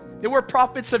Jezebel, they were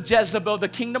prophets of Jezebel, the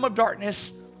kingdom of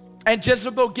darkness. And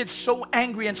Jezebel gets so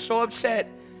angry and so upset.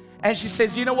 And she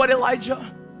says, you know what,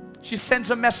 Elijah? She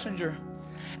sends a messenger.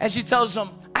 And she tells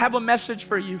him, I have a message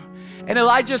for you. And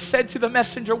Elijah said to the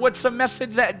messenger, what's the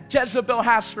message that Jezebel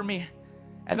has for me?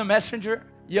 And the messenger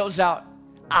yells out,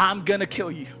 I'm gonna kill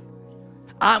you.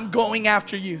 I'm going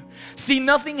after you. See,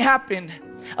 nothing happened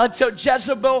until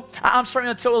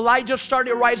until Elijah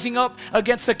started rising up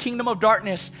against the kingdom of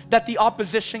darkness, that the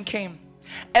opposition came.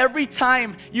 Every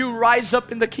time you rise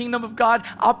up in the kingdom of God,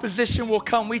 opposition will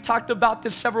come. We talked about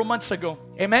this several months ago.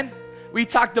 Amen? We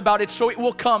talked about it, so it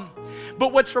will come.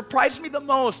 But what surprised me the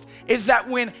most is that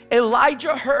when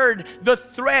Elijah heard the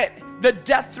threat the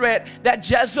death threat that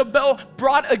Jezebel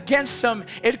brought against him,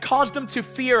 it caused him to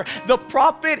fear. The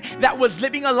prophet that was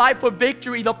living a life of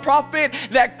victory, the prophet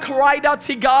that cried out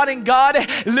to God and God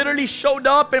literally showed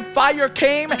up and fire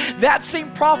came, that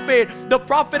same prophet, the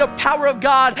prophet of power of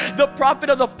God, the prophet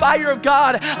of the fire of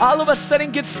God, all of a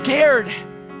sudden gets scared.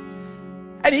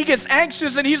 And he gets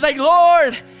anxious and he's like,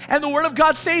 Lord. And the word of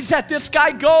God says that this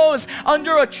guy goes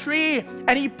under a tree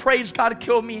and he prays, God,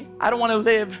 kill me. I don't want to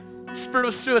live. Spirit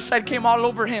of suicide came all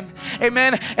over him.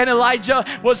 Amen. And Elijah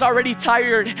was already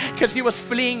tired because he was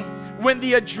fleeing. When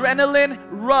the adrenaline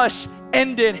rush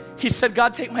ended, he said,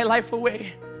 God, take my life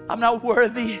away. I'm not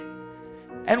worthy.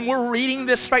 And we're reading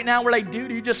this right now. We're like,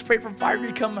 dude, you just prayed for fire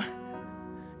to come.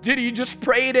 Dude, you just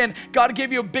prayed and God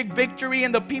gave you a big victory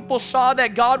and the people saw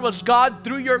that God was God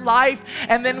through your life.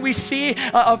 And then we see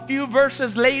a few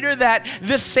verses later that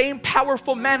this same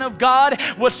powerful man of God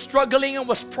was struggling and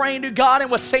was praying to God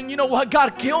and was saying, you know what,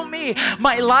 God, kill me.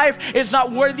 My life is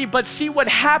not worthy. But see, what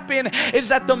happened is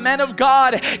that the man of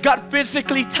God got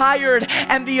physically tired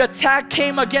and the attack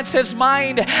came against his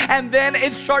mind. And then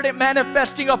it started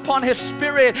manifesting upon his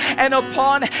spirit and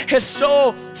upon his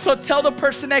soul. So tell the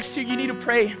person next to you, you need to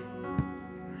pray.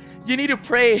 You need to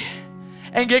pray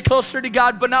and get closer to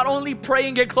God, but not only pray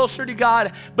and get closer to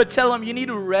God, but tell him you need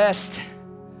to rest.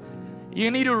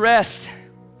 You need to rest.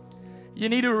 You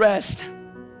need to rest.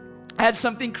 I had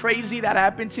something crazy that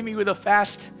happened to me with a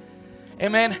fast.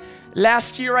 Amen.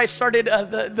 Last year I started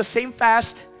the same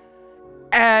fast,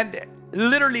 and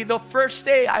literally the first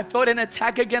day I felt an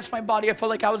attack against my body. I felt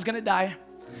like I was gonna die.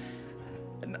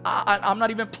 I'm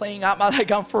not even playing.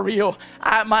 I'm for real.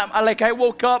 I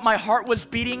woke up, my heart was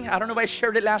beating. I don't know if I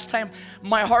shared it last time.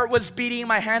 My heart was beating.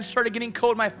 My hands started getting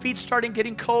cold. My feet started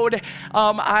getting cold.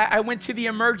 I went to the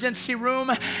emergency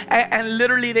room and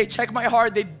literally they checked my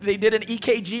heart. They did an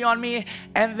EKG on me.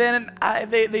 And then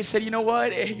they said, you know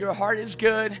what? Your heart is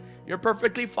good. You're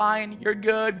perfectly fine. You're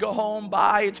good. Go home.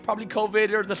 Bye. It's probably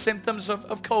COVID or the symptoms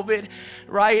of COVID,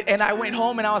 right? And I went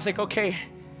home and I was like, okay.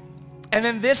 And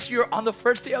then this year, on the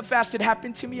first day of fast, it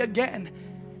happened to me again.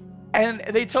 And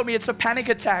they told me it's a panic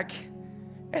attack.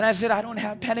 And I said, I don't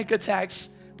have panic attacks.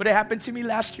 But it happened to me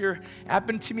last year. It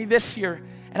happened to me this year.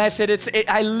 And I said,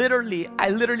 I literally,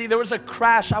 there was a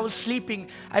crash. I was sleeping.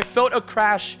 I felt a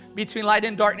crash between light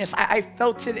and darkness. I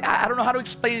felt it. I don't know how to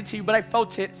explain it to you, but I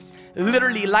felt it.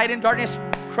 Literally, light and darkness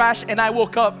crashed, and I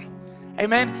woke up.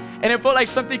 Amen. And it felt like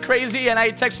something crazy. And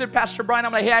I texted Pastor Brian.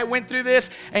 I'm like, hey, I went through this.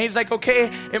 And he's like,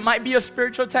 okay, it might be a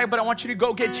spiritual attack, but I want you to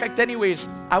go get checked anyways.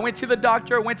 I went to the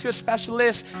doctor, went to a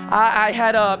specialist. I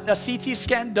had a CT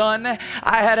scan done.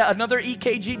 I had another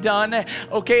EKG done.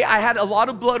 Okay, I had a lot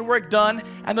of blood work done.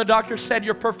 And the doctor said,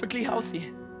 you're perfectly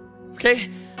healthy. Okay,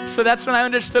 so that's when I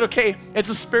understood, okay, it's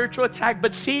a spiritual attack.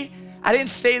 But see, I didn't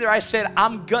stay there. I said,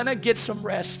 I'm gonna get some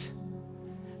rest.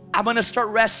 I'm gonna start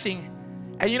resting.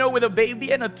 And you know, with a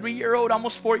baby and a 3-year-old,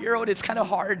 almost 4-year-old, it's kind of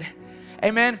hard.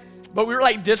 Amen. But we were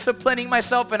like disciplining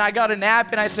myself, and I got a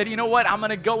nap, and I said, you know what? I'm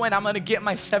going to go and I'm going to get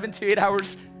my 7 to 8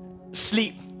 hours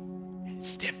sleep.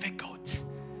 It's difficult.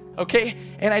 Okay.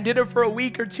 And I did it for a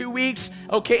week or 2 weeks.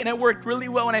 Okay. And it worked really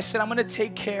well. And I said, I'm going to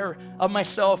take care of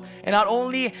myself. And not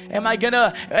only am I going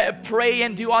to pray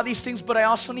and do all these things, but I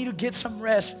also need to get some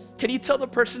rest. Can you tell the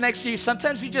person next to you,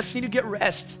 sometimes you just need to get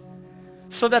rest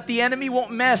so that the enemy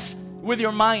won't mess with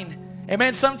your mind.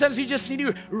 Amen. Sometimes you just need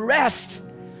to rest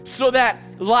so that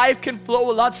life can flow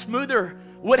a lot smoother.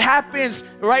 What happens,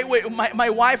 right?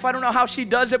 My wife, I don't know how she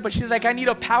does it, but she's like, I need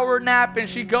a power nap. And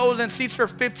she goes and sleeps for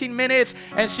 15 minutes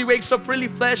and she wakes up really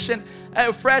fresh. And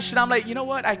I'm like, you know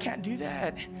what? I can't do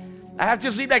that. I have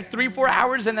to sleep like 3-4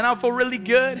 hours and then I'll feel really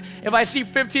good. If I sleep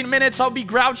 15 minutes, I'll be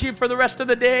grouchy for the rest of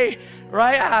the day,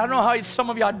 right? I don't know how some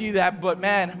of y'all do that, but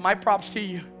man, my props to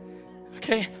you.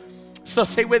 Okay. So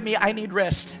say with me, I need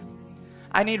rest.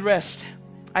 I need rest.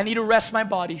 I need to rest my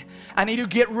body. I need to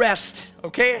get rest,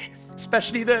 okay?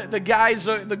 Especially the guys,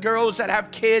 the girls that have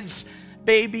kids,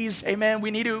 babies, amen. We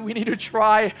need to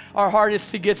try our hardest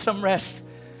to get some rest,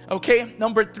 okay?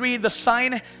 Number 3,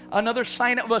 another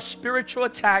sign of a spiritual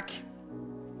attack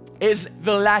is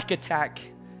the lack attack.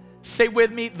 Say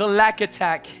with me, the lack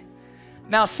attack.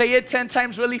 Now say it 10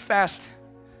 times really fast.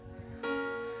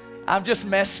 I'm just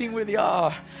messing with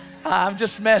y'all. I'm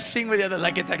just messing with you. The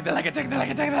lack attack, the lack attack, the lack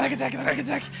attack, the lack attack, the lack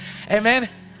attack. Amen.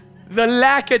 The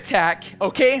lack attack,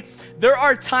 okay? There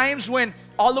are times when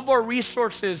all of our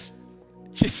resources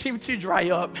just seem to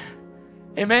dry up.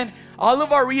 Amen. All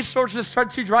of our resources start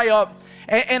to dry up.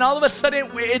 And all of a sudden,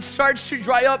 it starts to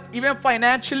dry up even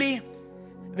financially.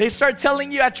 They start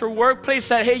telling you at your workplace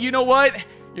that, hey, you know what?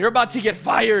 You're about to get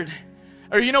fired.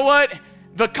 Or you know what?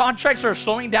 The contracts are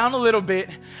slowing down a little bit.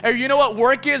 Or you know what?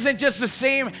 Work isn't just the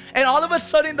same. And all of a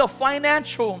sudden, the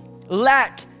financial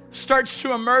lack starts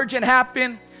to emerge and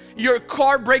happen. Your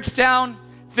car breaks down.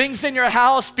 Things in your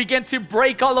house begin to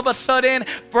break all of a sudden.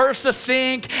 First the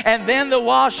sink, and then the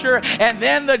washer, and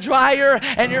then the dryer.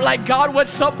 And you're like, God,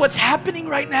 what's up? What's happening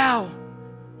right now?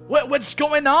 What's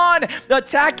going on? The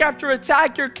attack after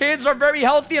attack. Your kids are very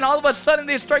healthy, and all of a sudden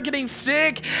they start getting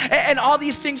sick. And all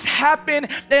these things happen,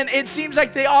 and it seems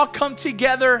like they all come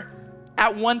together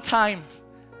at one time.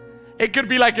 It could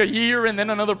be like a year and then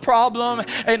another problem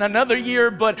and another year,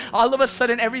 but all of a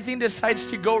sudden everything decides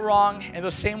to go wrong in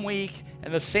the same week,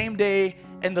 in the same day,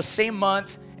 in the same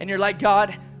month. And you're like,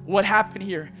 God, what happened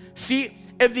here? See,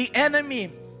 if the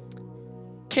enemy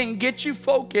can get you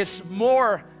focused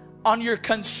more on your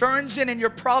concerns and in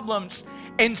your problems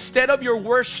instead of your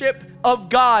worship of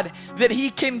God, that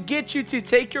he can get you to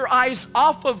take your eyes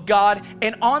off of God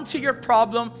and onto your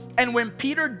problem. And when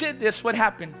Peter did this, what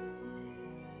happened?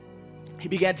 He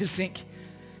began to sink.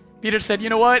 Peter said, you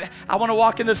know what? I want to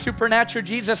walk in the supernatural,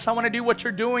 Jesus. I want to do what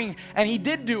you're doing. And he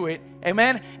did do it.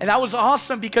 Amen. And that was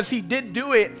awesome because he did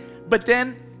do it. But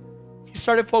then he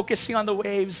started focusing on the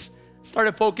waves,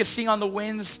 started focusing on the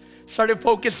winds, started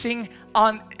focusing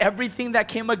on everything that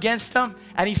came against him,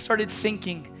 and he started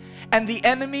sinking. And the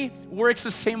enemy works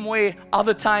the same way all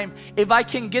the time. If I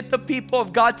can get the people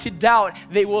of God to doubt,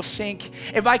 they will sink.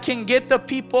 If I can get the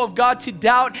people of God to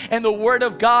doubt and the word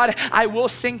of God, I will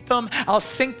sink them. I'll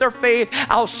sink their faith.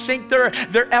 I'll sink their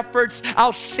efforts.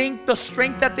 I'll sink the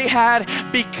strength that they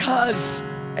had because,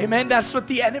 amen, that's what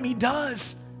the enemy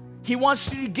does. He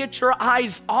wants you to get your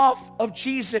eyes off of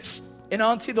Jesus and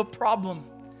onto the problem.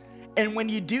 And when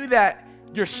you do that,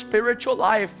 your spiritual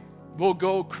life will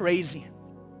go crazy.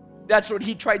 That's what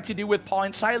he tried to do with Paul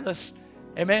and Silas.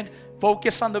 Amen.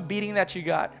 Focus on the beating that you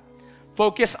got.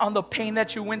 Focus on the pain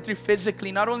that you went through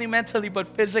physically, not only mentally, but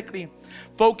physically.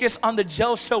 Focus on the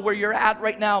jail cell where you're at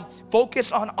right now.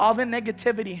 Focus on all the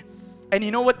negativity. And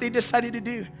you know what they decided to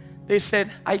do? They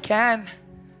said, I can,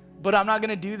 but I'm not going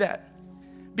to do that.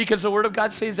 Because the word of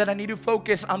God says that I need to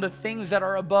focus on the things that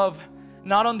are above,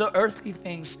 not on the earthly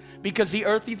things, because the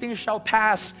earthly things shall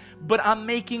pass, but I'm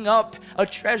making up a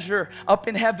treasure up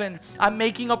in heaven. I'm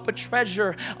making up a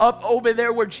treasure up over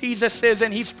there where Jesus is,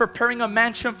 and he's preparing a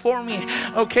mansion for me,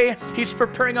 okay? He's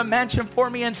preparing a mansion for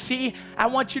me. And see, I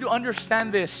want you to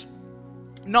understand this.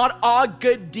 Not all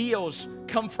good deals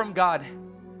come from God.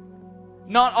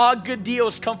 Not all good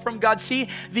deals come from God. See,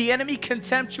 the enemy can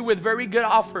tempt you with very good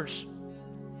offers.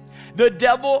 The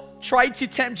devil tried to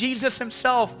tempt Jesus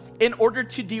himself in order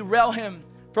to derail him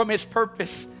from his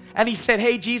purpose. And he said,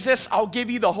 hey, Jesus, I'll give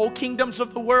you the whole kingdoms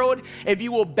of the world if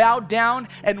you will bow down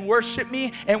and worship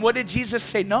me. And what did Jesus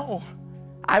say? No,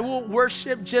 I will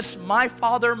worship just my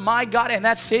Father, my God, and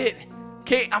that's it.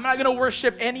 Okay, I'm not going to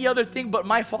worship any other thing but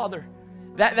my Father.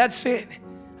 That's it.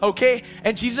 Okay,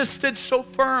 and Jesus stood so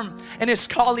firm in his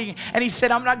calling, and he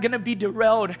said, I'm not going to be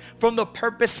derailed from the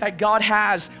purpose that God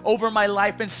has over my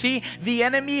life. And see, the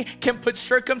enemy can put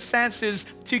circumstances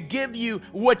to give you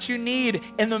what you need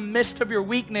in the midst of your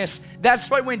weakness.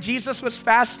 That's why when Jesus was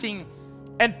fasting,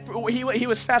 and he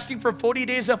was fasting for 40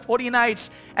 days and 40 nights,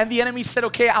 and the enemy said,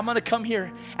 okay, I'm going to come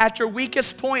here. At your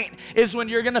weakest point is when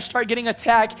you're going to start getting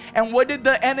attacked. And what did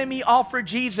the enemy offer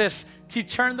Jesus? To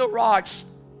turn the rocks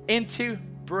into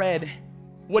bread.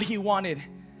 What he wanted.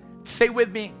 Say with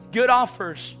me, good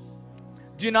offers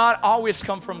do not always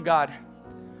come from God.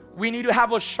 We need to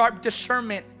have a sharp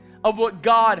discernment of what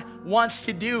God wants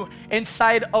to do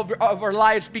inside of our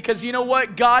lives, because you know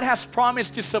what? God has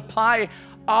promised to supply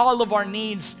all of our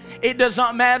needs. It does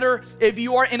not matter if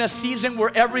you are in a season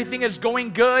where everything is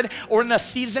going good or in a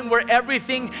season where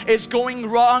everything is going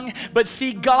wrong. But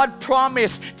see, God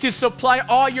promised to supply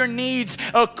all your needs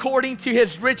according to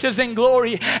his riches and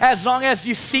glory, as long as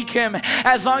you seek him,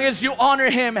 as long as you honor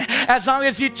him, as long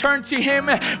as you turn to him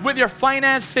with your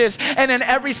finances and in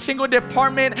every single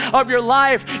department of your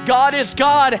life. God is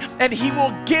God, and he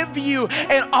will give you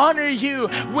and honor you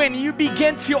when you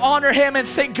begin to honor him and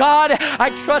say, God,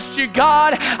 I trust you.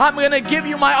 God, I'm going to give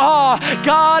you my all.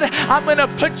 God, I'm going to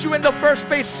put you in the first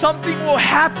place. Something will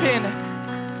happen.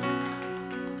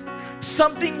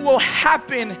 Something will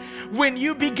happen when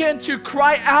you begin to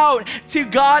cry out to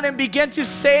God and begin to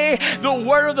say the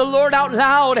word of the Lord out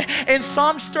loud. In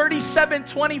Psalms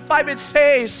 37:25, it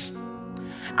says,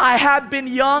 I have been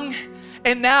young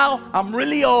and now I'm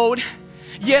really old,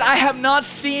 yet I have not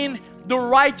seen the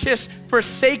righteous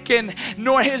forsaken,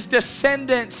 nor his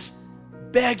descendants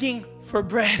begging for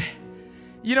bread.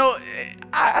 You know,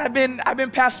 I've been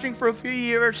pastoring for a few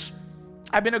years.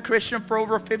 I've been a Christian for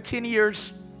over 15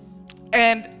 years.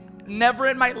 And never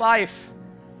in my life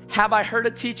have I heard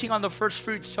a teaching on the first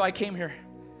fruits till I came here.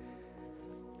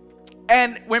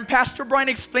 And when Pastor Brian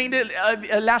explained it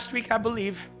last week, I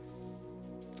believe,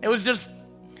 it was just,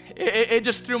 it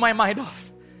just threw my mind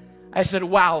off. I said,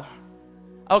 wow,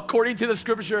 according to the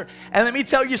scripture. And let me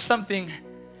tell you something,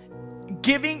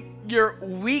 giving your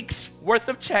week's worth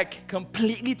of check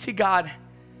completely to God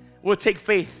will take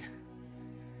faith.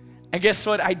 And guess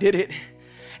what? I did it.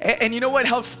 And you know what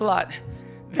helps a lot?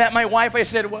 That my wife, I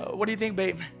said, well, what do you think,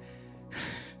 babe?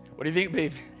 What do you think,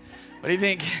 babe? What do you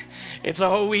think? It's a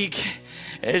whole week.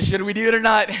 Should we do it or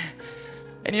not?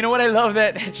 And you know what I love?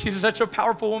 That she's such a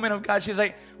powerful woman of God. She's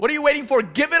like, what are you waiting for?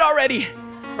 Give it already,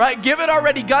 right? Give it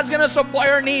already. God's going to supply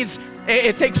our needs.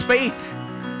 It takes faith.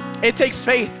 It takes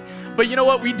faith. But you know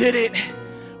what? We did it.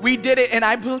 We did it. And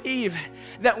I believe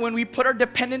that when we put our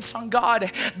dependence on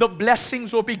God, the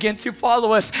blessings will begin to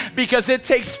follow us, because it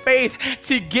takes faith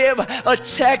to give a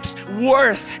check's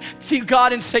worth to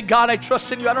God and say, God, I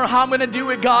trust in you. I don't know how I'm going to do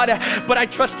it, God, but I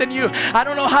trust in you. I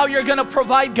don't know how you're going to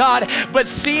provide, God, but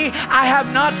see, I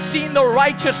have not seen the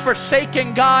righteous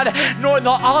forsaken, God, nor the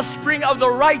offspring of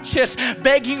the righteous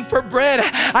begging for bread.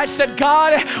 I said,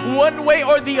 God, one way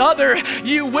or the other,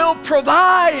 you will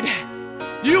provide.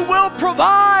 You will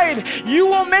provide. You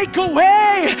will make a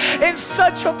way in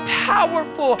such a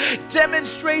powerful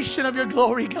demonstration of your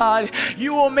glory, God.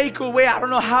 You will make a way. I don't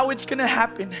know how it's going to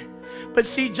happen. But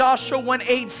see, Joshua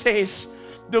 1:8 says,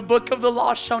 the book of the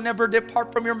law shall never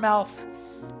depart from your mouth,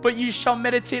 but you shall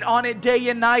meditate on it day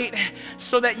and night,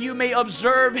 so that you may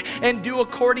observe and do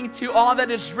according to all that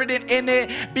is written in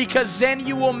it, because then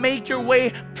you will make your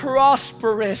way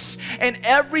prosperous, and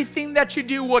everything that you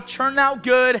do will turn out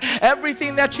good.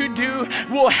 Everything that you do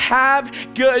will have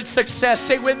good success.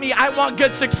 Say with me, I want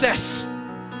good success.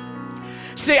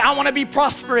 Say, I want to be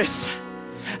prosperous.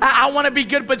 I want to be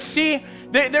good. But see,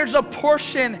 there's a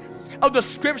portion of the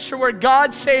scripture where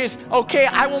God says, okay,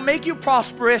 I will make you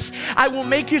prosperous, I will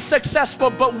make you successful,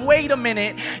 but wait a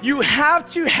minute, you have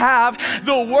to have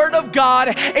the word of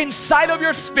God inside of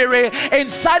your spirit,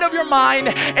 inside of your mind,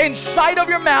 inside of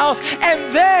your mouth,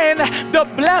 and then the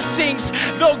blessings,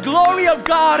 the glory of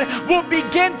God will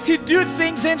begin to do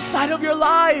things inside of your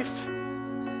life.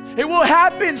 It will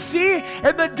happen. See,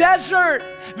 in the desert,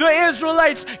 the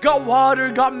Israelites got water,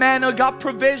 got manna, got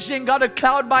provision, got a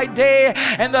cloud by day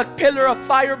and the pillar of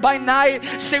fire by night.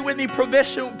 Say with me,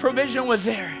 provision was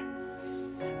there.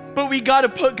 But we got to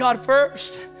put God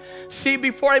first. See,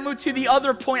 before I move to the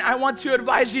other point, I want to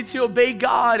advise you to obey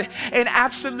God in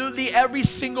absolutely every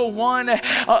single one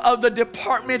of the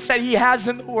departments that He has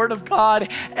in the Word of God,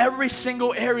 every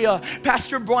single area.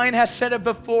 Pastor Brian has said it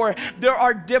before. There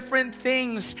are different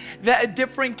things,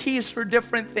 different keys for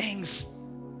different things.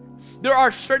 There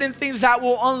are certain things that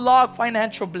will unlock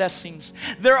financial blessings.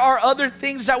 There are other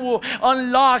things that will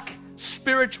unlock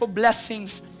spiritual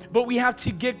blessings. But we have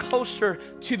to get closer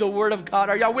to the Word of God.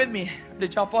 Are y'all with me?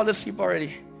 Did y'all fall asleep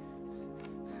already?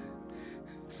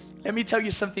 Let me tell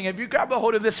you something. If you grab a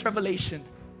hold of this revelation,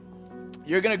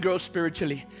 you're going to grow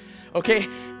spiritually. Okay?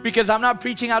 Because I'm not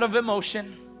preaching out of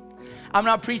emotion. I'm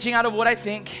not preaching out of what I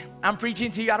think. I'm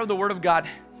preaching to you out of the Word of God.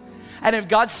 And if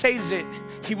God says it,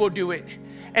 He will do it.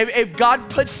 If God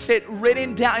puts it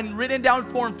written down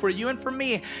form for you and for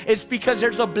me, it's because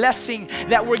there's a blessing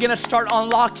that we're going to start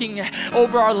unlocking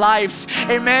over our lives.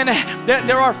 Amen.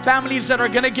 There are families that are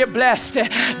going to get blessed.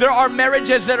 There are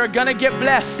marriages that are going to get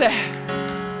blessed.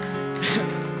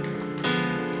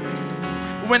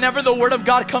 Whenever the Word of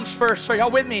God comes first. Are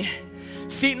y'all with me?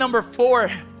 See, number 4,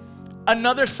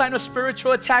 another sign of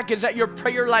spiritual attack is that your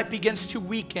prayer life begins to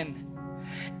weaken.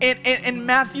 In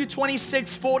Matthew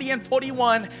 26, 40 and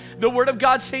 41, the Word of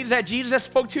God says that Jesus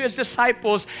spoke to His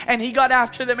disciples and He got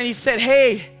after them and He said,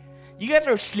 hey, you guys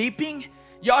are sleeping?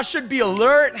 Y'all should be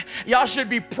alert. Y'all should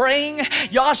be praying.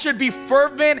 Y'all should be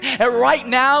fervent and right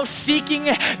now seeking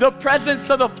the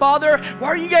presence of the Father. Why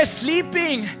are you guys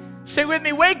sleeping? Say with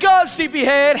me, wake up,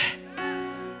 sleepyhead.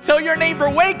 Tell your neighbor,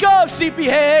 wake up,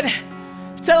 sleepyhead.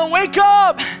 Tell him, wake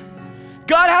up.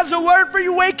 God has a word for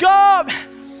you, wake up.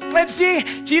 And see,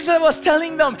 Jesus was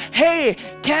telling them, hey,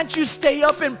 can't you stay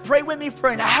up and pray with me for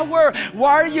an hour?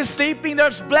 Why are you sleeping?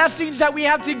 There's blessings that we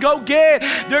have to go get.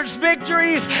 There's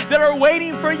victories that are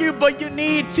waiting for you, but you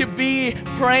need to be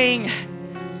praying.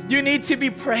 You need to be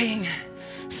praying.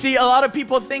 See, a lot of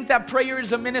people think that prayer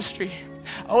is a ministry.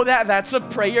 Oh, that's a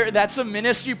prayer, that's a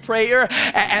ministry prayer,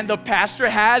 and the pastor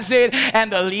has it,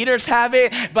 and the leaders have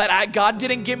it, but God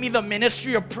didn't give me the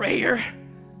ministry of prayer.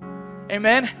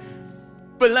 Amen?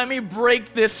 But let me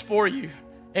break this for you.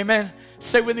 Amen.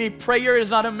 Say with me, prayer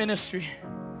is not a ministry.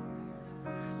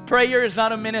 Prayer is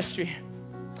not a ministry.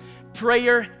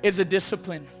 Prayer is a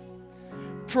discipline.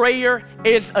 Prayer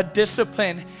is a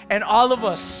discipline. And all of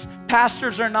us,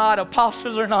 pastors or not,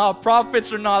 apostles or not,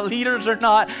 prophets or not, leaders or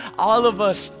not, all of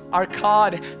us are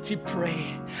called to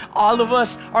pray. All of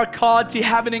us are called to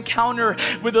have an encounter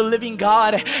with the living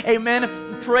God.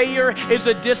 Amen. Prayer is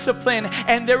a discipline,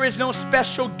 and there is no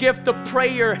special gift of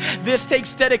prayer. This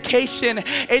takes dedication.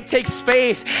 It takes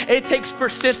faith. It takes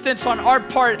persistence on our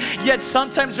part. Yet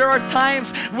sometimes there are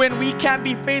times when we can't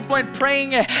be faithful in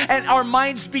praying, and our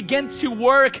minds begin to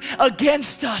work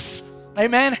against us.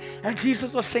 Amen. And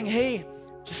Jesus was saying, hey,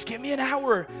 just give me an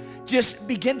hour. Just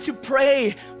begin to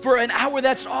pray for an hour.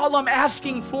 That's all I'm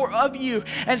asking for of you.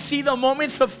 And see, the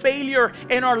moments of failure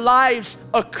in our lives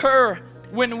occur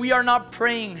when we are not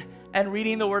praying and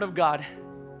reading the Word of God.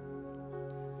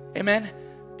 Amen.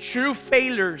 True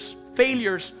failures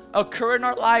occur in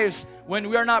our lives when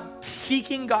we are not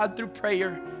seeking God through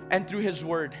prayer and through His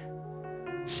Word.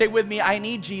 Say with me, I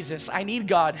need Jesus. I need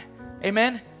God.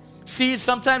 Amen. See,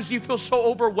 sometimes you feel so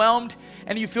overwhelmed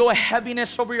and you feel a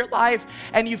heaviness over your life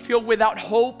and you feel without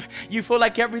hope. You feel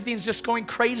like everything's just going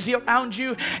crazy around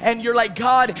you and you're like,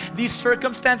 God, these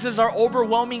circumstances are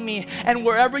overwhelming me. And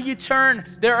wherever you turn,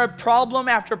 there are problem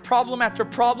after problem after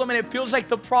problem, and it feels like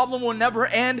the problem will never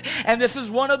end. And this is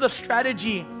one of the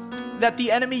strategy that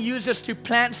the enemy uses to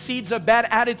plant seeds of bad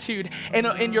attitude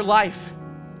in your life.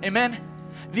 Amen.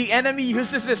 The enemy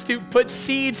uses this to put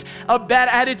seeds of bad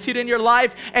attitude in your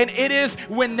life, and it is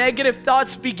when negative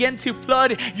thoughts begin to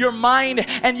flood your mind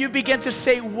and you begin to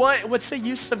say, what's the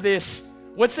use of this?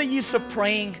 What's the use of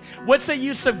praying? What's the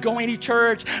use of going to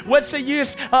church? What's the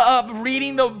use of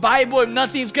reading the Bible if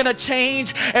nothing's gonna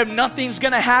change, if nothing's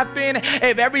gonna happen,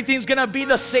 if everything's gonna be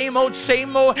the same old,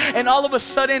 and all of a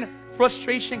sudden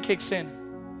frustration kicks in.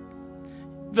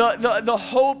 The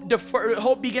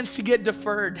hope begins to get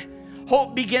deferred.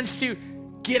 Hope begins to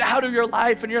get out of your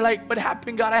life, and you're like, what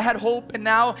happened, God? I had hope, and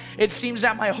now it seems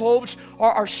that my hopes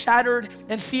are shattered.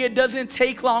 And see, it doesn't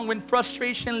take long when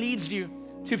frustration leads you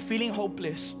to feeling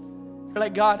hopeless. You're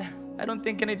like, God, I don't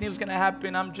think anything's gonna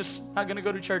happen. I'm just not gonna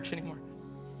go to church anymore.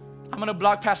 I'm gonna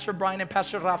block Pastor Brian and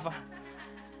Pastor Rafa.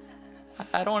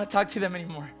 I don't wanna talk to them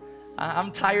anymore.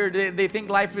 I'm tired. They think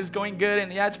life is going good,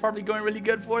 and yeah, it's probably going really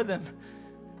good for them.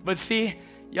 But see,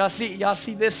 y'all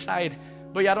see this side,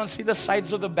 but y'all don't see the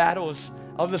sides of the battles,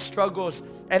 of the struggles.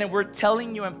 And if we're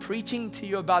telling you and preaching to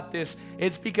you about this,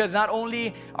 it's because not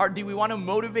only do we want to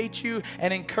motivate you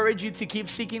and encourage you to keep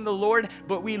seeking the Lord,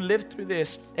 but we lived through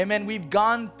this. Amen. We've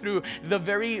gone through the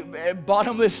very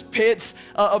bottomless pits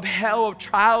of hell, of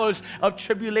trials, of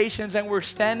tribulations, and we're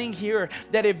standing here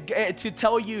to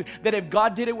tell you that if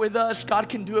God did it with us, God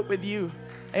can do it with you.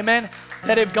 Amen.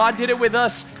 That if God did it with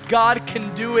us, God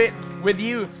can do it with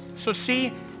you. So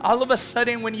see, all of a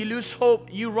sudden, when you lose hope,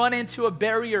 you run into a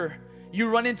barrier. You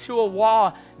run into a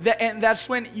wall. And that's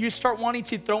when you start wanting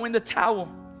to throw in the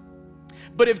towel.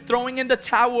 But if throwing in the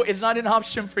towel is not an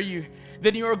option for you,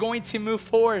 then you are going to move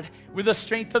forward with the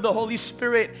strength of the Holy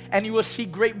Spirit, and you will see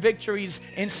great victories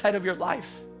inside of your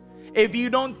life. If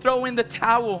you don't throw in the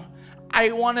towel,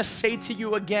 I want to say to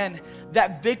you again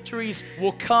that victories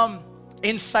will come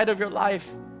inside of your life.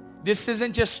 This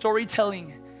isn't just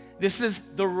storytelling. This is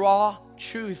the raw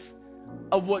truth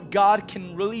of what God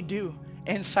can really do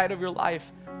inside of your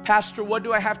life. Pastor, what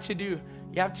do I have to do?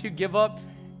 You have to give up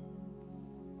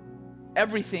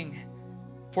everything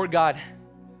for God.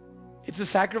 It's a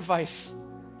sacrifice.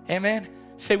 Amen.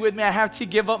 Say with me, I have to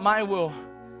give up my will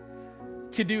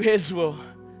to do His will.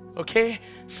 Okay?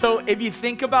 So if you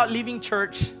think about leaving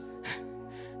church,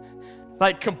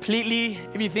 like completely,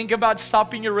 if you think about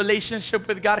stopping your relationship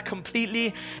with God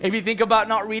completely, if you think about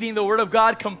not reading the Word of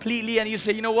God completely, and you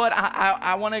say, you know what,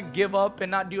 I want to give up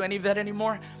and not do any of that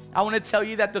anymore, I want to tell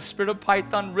you that the spirit of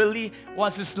Python really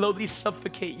wants to slowly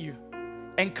suffocate you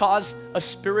and cause a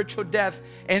spiritual death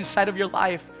inside of your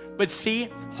life. But see,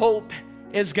 hope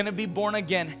is going to be born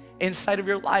again inside of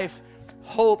your life.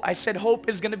 Hope, I said hope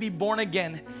is going to be born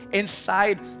again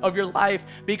inside of your life,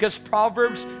 because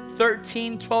Proverbs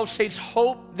 13:12 says,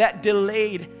 hope that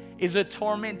delayed is a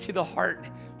torment to the heart.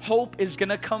 Hope is going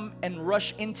to come and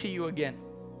rush into you again.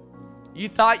 You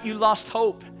thought you lost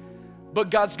hope, but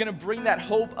God's going to bring that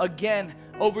hope again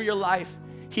over your life.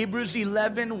 Hebrews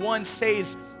 11:1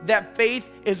 says that faith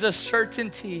is a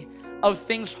certainty of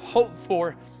things hoped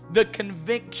for, the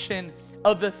conviction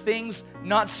of the things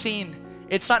not seen.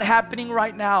 It's not happening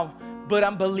right now, but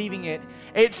I'm believing it.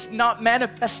 It's not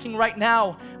manifesting right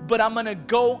now, but I'm gonna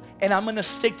go and I'm gonna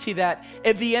stick to that.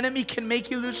 If the enemy can make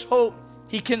you lose hope,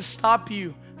 he can stop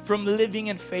you from living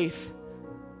in faith.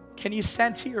 Can you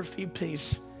stand to your feet,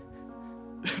 please?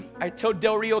 I told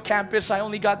Del Rio campus I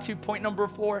only got to point number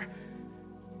 4.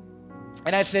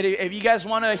 And I said, if you guys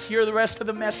want to hear the rest of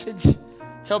the message,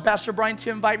 tell Pastor Brian to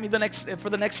invite me for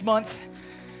the next month.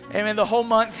 Amen, the whole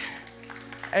month.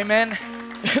 Amen.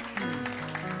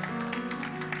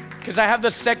 Because I have the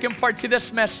second part to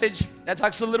this message that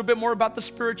talks a little bit more about the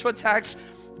spiritual attacks.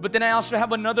 But then I also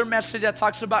have another message that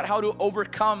talks about how to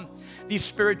overcome these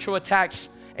spiritual attacks.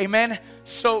 Amen.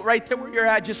 So right there where you're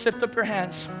at, just lift up your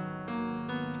hands.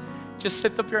 Just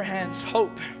lift up your hands.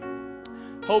 Hope.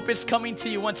 Hope is coming to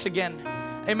you once again.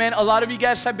 Amen. A lot of you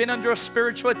guys have been under a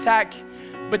spiritual attack,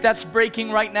 but that's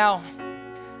breaking right now.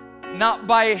 Not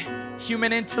by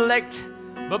human intellect,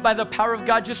 but by the power of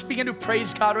God. Just begin to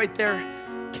praise God right there.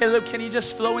 Caleb, can you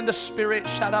just flow in the spirit?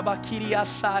 Hallelujah.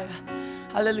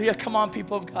 Come on,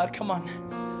 people of God. Come on.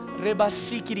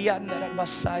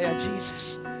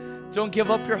 Jesus. Don't give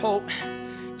up your hope.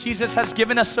 Jesus has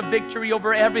given us a victory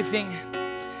over everything.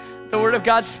 The Word of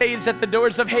God says that the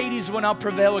doors of Hades will not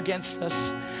prevail against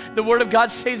us. The Word of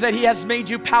God says that He has made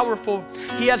you powerful.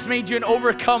 He has made you an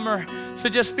overcomer. So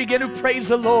just begin to praise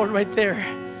the Lord right there.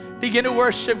 Begin to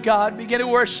worship God. Begin to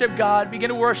worship God. Begin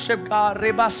to worship God.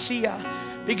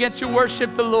 Rebasia. Begin to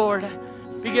worship the Lord.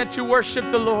 Begin to worship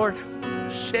the Lord.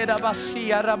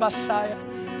 Sherabasia rabasaya.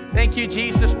 Thank you,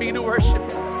 Jesus. Begin to worship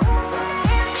Him.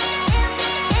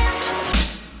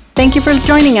 Thank you for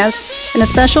joining us, and a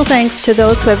special thanks to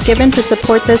those who have given to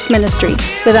support this ministry.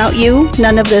 Without you,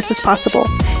 none of this is possible.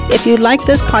 If you like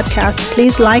this podcast,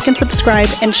 please like and subscribe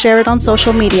and share it on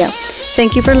social media.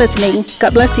 Thank you for listening.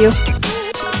 God bless you.